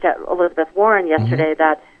charged at Elizabeth Warren yesterday,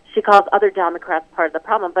 that she calls other Democrats part of the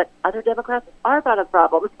problem, but other Democrats are part of the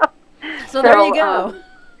problem. So there you go.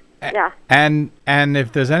 Yeah. And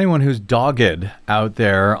if there's anyone who's dogged out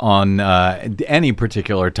there on any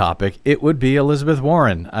particular topic, it would be Elizabeth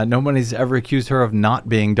Warren. Nobody's ever accused her of not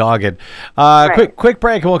being dogged. Right. Quick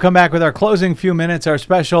break, and we'll come back with our closing few minutes, our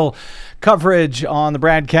special coverage on the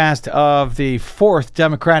BradCast of the 4th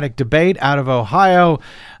Democratic debate out of Ohio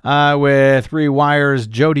with Rewire's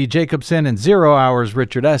Jody Jacobson and 0 Hour's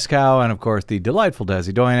Richard Eskow, and, of course, the delightful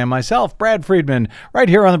Desi Doyen and myself, Brad Friedman, right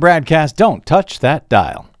here on the BradCast. Don't touch that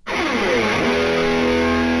dial.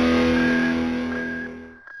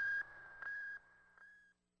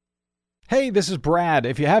 Hey, this is Brad.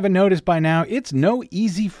 If you haven't noticed by now, it's no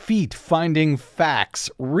easy feat finding facts,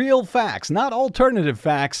 real facts, not alternative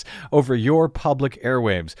facts, over your public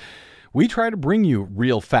airwaves. We try to bring you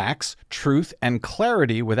real facts, truth, and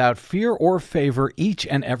clarity without fear or favor each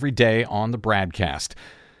and every day on the BradCast.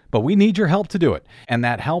 But we need your help to do it, and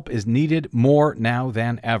that help is needed more now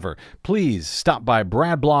than ever. Please stop by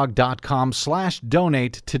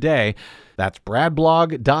bradblog.com/donate today. That's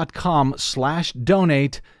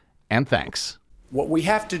bradblog.com/donate. And thanks. What we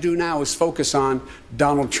have to do now is focus on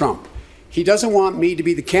Donald Trump. He doesn't want me to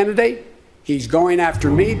be the candidate. He's going after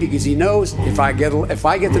me because he knows if I get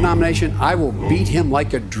the nomination, I will beat him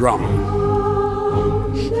like a drum.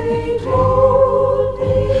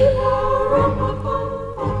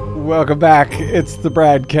 Welcome back. It's the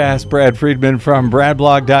BradCast. Brad Friedman from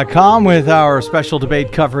bradblog.com with our special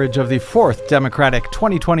debate coverage of the 4th Democratic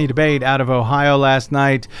 2020 debate out of Ohio last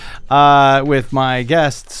night with my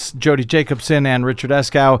guests, Jody Jacobson and Richard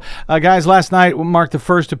Eskow. Guys, last night marked the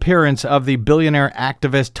first appearance of the billionaire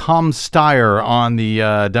activist Tom Steyer on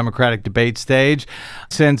the Democratic debate stage.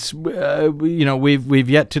 Since, we've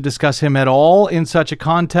yet to discuss him at all in such a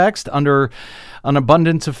context under an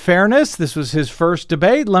abundance of fairness. This was his first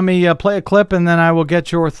debate. Let me play a clip, and then I will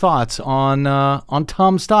get your thoughts on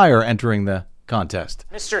Tom Steyer entering the contest.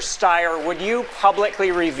 Mr. Steyer, would you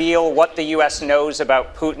publicly reveal what the U.S. knows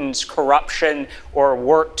about Putin's corruption or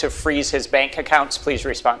work to freeze his bank accounts? Please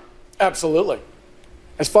respond. Absolutely.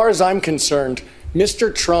 As far as I'm concerned,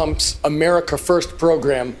 Mr. Trump's America First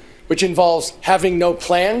program, which involves having no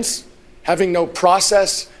plans, having no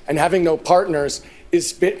process, and having no partners,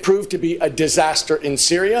 is proved to be a disaster in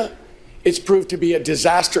Syria. It's proved to be a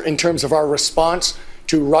disaster in terms of our response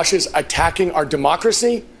to Russia's attacking our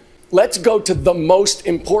democracy. Let's go to the most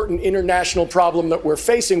important international problem that we're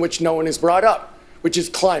facing, which no one has brought up, which is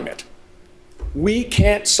climate. We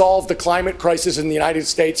can't solve the climate crisis in the United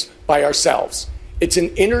States by ourselves. It's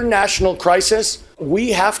an international crisis.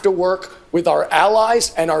 We have to work with our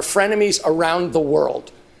allies and our frenemies around the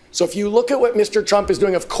world. So if you look at what Mr. Trump is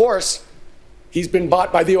doing, of course, he's been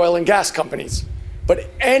bought by the oil and gas companies.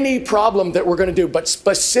 But any problem that we're going to do, but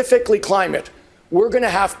specifically climate, we're going to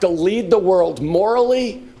have to lead the world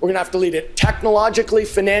morally. We're going to have to lead it technologically,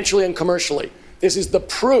 financially, and commercially. This is the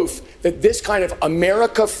proof that this kind of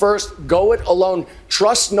America first, go it alone,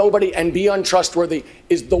 trust nobody and be untrustworthy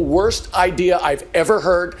is the worst idea I've ever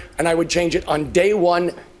heard, and I would change it on day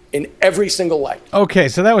one in every single way. Okay,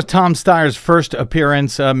 so that was Tom Steyer's first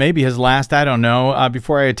appearance, maybe his last, I don't know,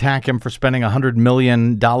 before I attack him for spending $100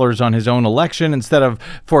 million on his own election instead of,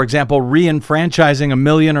 for example, re-enfranchising 1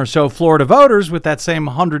 million or so Florida voters with that same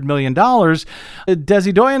 $100 million.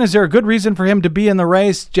 Desi Doyen, is there a good reason for him to be in the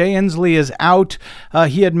race? Jay Inslee is out.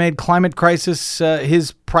 He had made climate crisis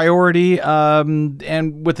his priority,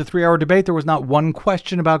 and with the 3-hour debate, there was not one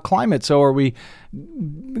question about climate. So are we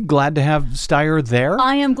glad to have Steyer there?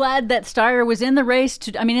 I am glad that Steyer was in the race,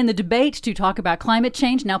 in the debate to talk about climate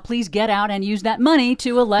change. Now, please get out and use that money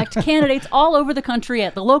to elect candidates all over the country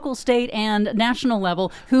at the local, state, and national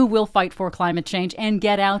level who will fight for climate change and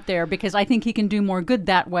get out there, because I think he can do more good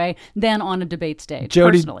that way than on a debate stage,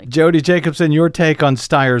 personally. Jody Jacobson, your take on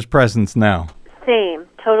Steyer's presence now? Same.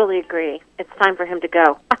 Totally agree. It's time for him to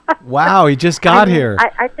go. Wow, he just got here.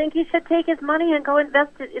 I think he should take his money and go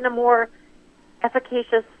invest it in a more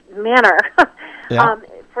efficacious manner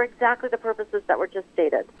for exactly the purposes that were just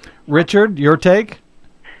stated. Richard, your take?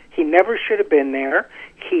 He never should have been there.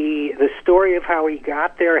 the story of how he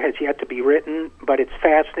got there has yet to be written, but it's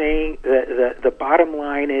fascinating. The bottom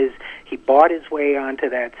line is he bought his way onto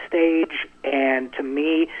that stage, and to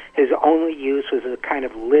me, his only use was as a kind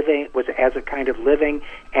of living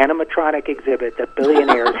animatronic exhibit that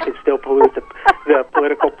billionaires can still pollute the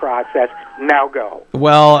political process. Now go.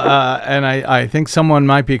 Well, and I think someone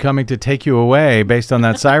might be coming to take you away based on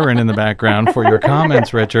that siren in the background for your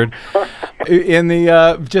comments, Richard. In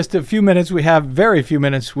the just a few minutes very few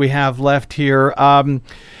minutes we have left here. We're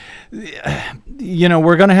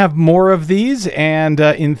going to have more of these, and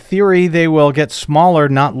in theory, they will get smaller,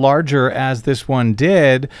 not larger, as this one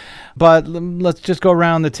did. But let's just go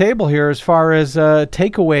around the table here as far as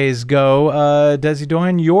takeaways go. Desi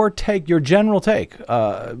Doyen, your general take,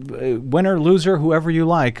 winner, loser, whoever you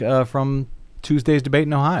like, from Tuesday's debate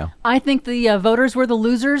in Ohio. I think the voters were the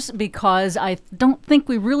losers because I don't think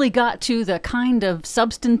we really got to the kind of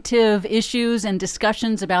substantive issues and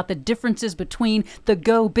discussions about the differences between the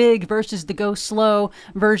go big versus the go slow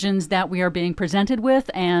versions that we are being presented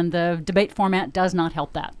with, and the debate format does not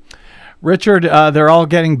help that. Richard, they're all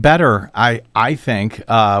getting better, I think,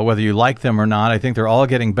 whether you like them or not. I think they're all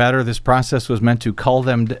getting better. This process was meant to cull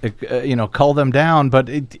them down, but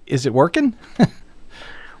is it working?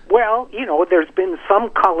 Well, there's been some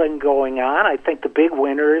culling going on. I think the big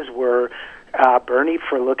winners were Bernie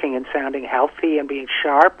for looking and sounding healthy and being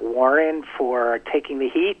sharp, Warren for taking the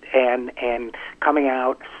heat and coming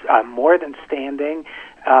out more than standing.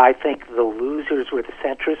 I think the losers were the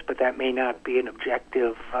centrists, but that may not be an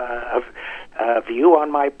objective view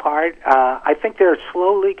on my part. I think they're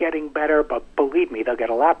slowly getting better, but believe me, they'll get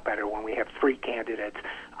a lot better when we have 3 candidates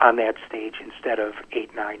on that stage instead of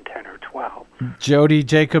 8, 9, 10, or 12. Jody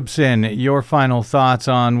Jacobson, your final thoughts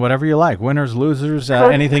on whatever you like, winners, losers,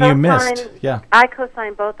 anything you missed. Yeah, I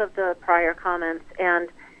co-sign both of the prior comments, and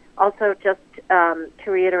also just to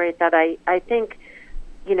reiterate that I think,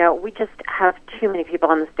 we just have too many people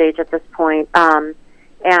on the stage at this point, and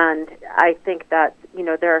I think that,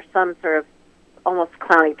 there are some sort of almost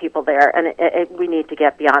clowny people there, and we need to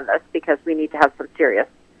get beyond this because we need to have some serious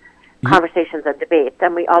conversations and debates,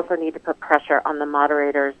 and we also need to put pressure on the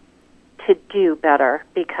moderators to do better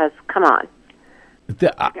because, come on.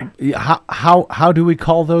 How do we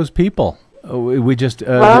call those people? We just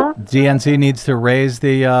DNC needs to raise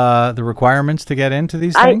the requirements to get into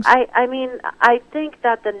these things? I think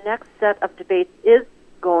that the next set of debates is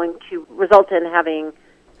going to result in having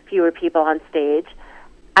fewer people on stage.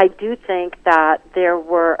 I do think that there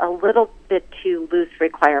were a little bit too loose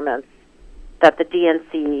requirements that the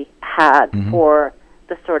DNC had for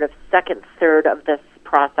the sort of second third of this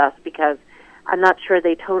process, because I'm not sure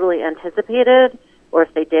they totally anticipated, or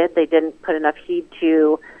if they did, they didn't put enough heed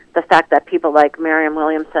to the fact that people like Marianne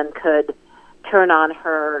Williamson could turn on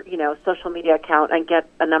her, social media account and get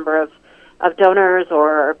a number of donors,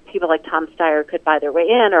 or people like Tom Steyer could buy their way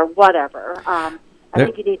in, or whatever. I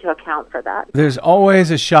think you need to account for that. There's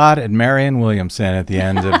always a shot at Marianne Williamson at the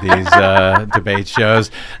end of these debate shows.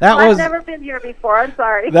 I've never been here before. I'm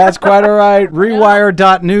sorry. That's quite all right.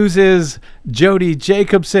 Rewire.news is Jody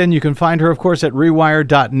Jacobson. You can find her, of course, at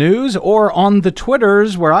rewire.news or on the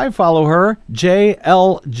Twitters where I follow her,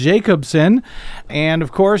 JL Jacobson. And,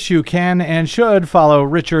 of course, you can and should follow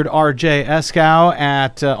Richard R.J.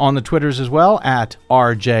 Eskow on the Twitters as well, at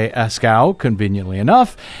R.J. Eskow, conveniently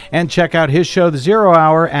enough. And check out his show, The Zero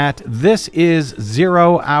Hour, at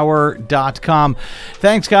thisiszerohour.com.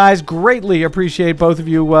 Thanks, guys. Greatly appreciate both of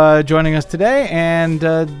you joining us today. And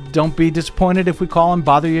don't be disappointed if we call and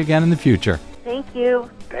bother you again in the future. Thank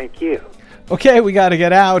you. Thank you. Okay, we got to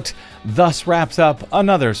get out. Thus wraps up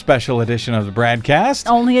another special edition of the BradCast.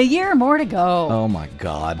 Only a year more to go. Oh, my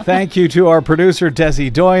God. Thank you to our producer,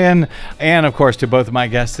 Desi Doyen, and, of course, to both of my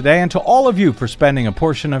guests today, and to all of you for spending a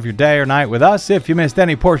portion of your day or night with us. If you missed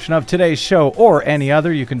any portion of today's show or any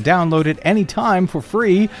other, you can download it anytime for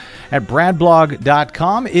free at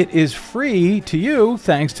bradblog.com. It is free to you,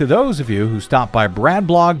 thanks to those of you who stop by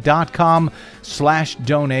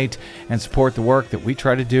bradblog.com/donate and support the work that we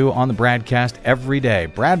try to do on the BradCast every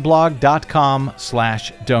day.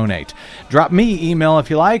 bradblog.com/donate. Drop me email if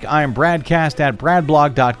you like. I am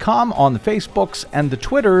bradcast@bradblog.com. On the Facebooks and the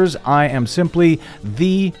Twitters, I am simply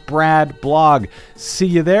the Brad Blog. See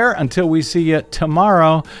you there. Until we see you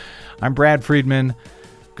tomorrow, I'm Brad Friedman.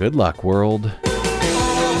 Good luck, world.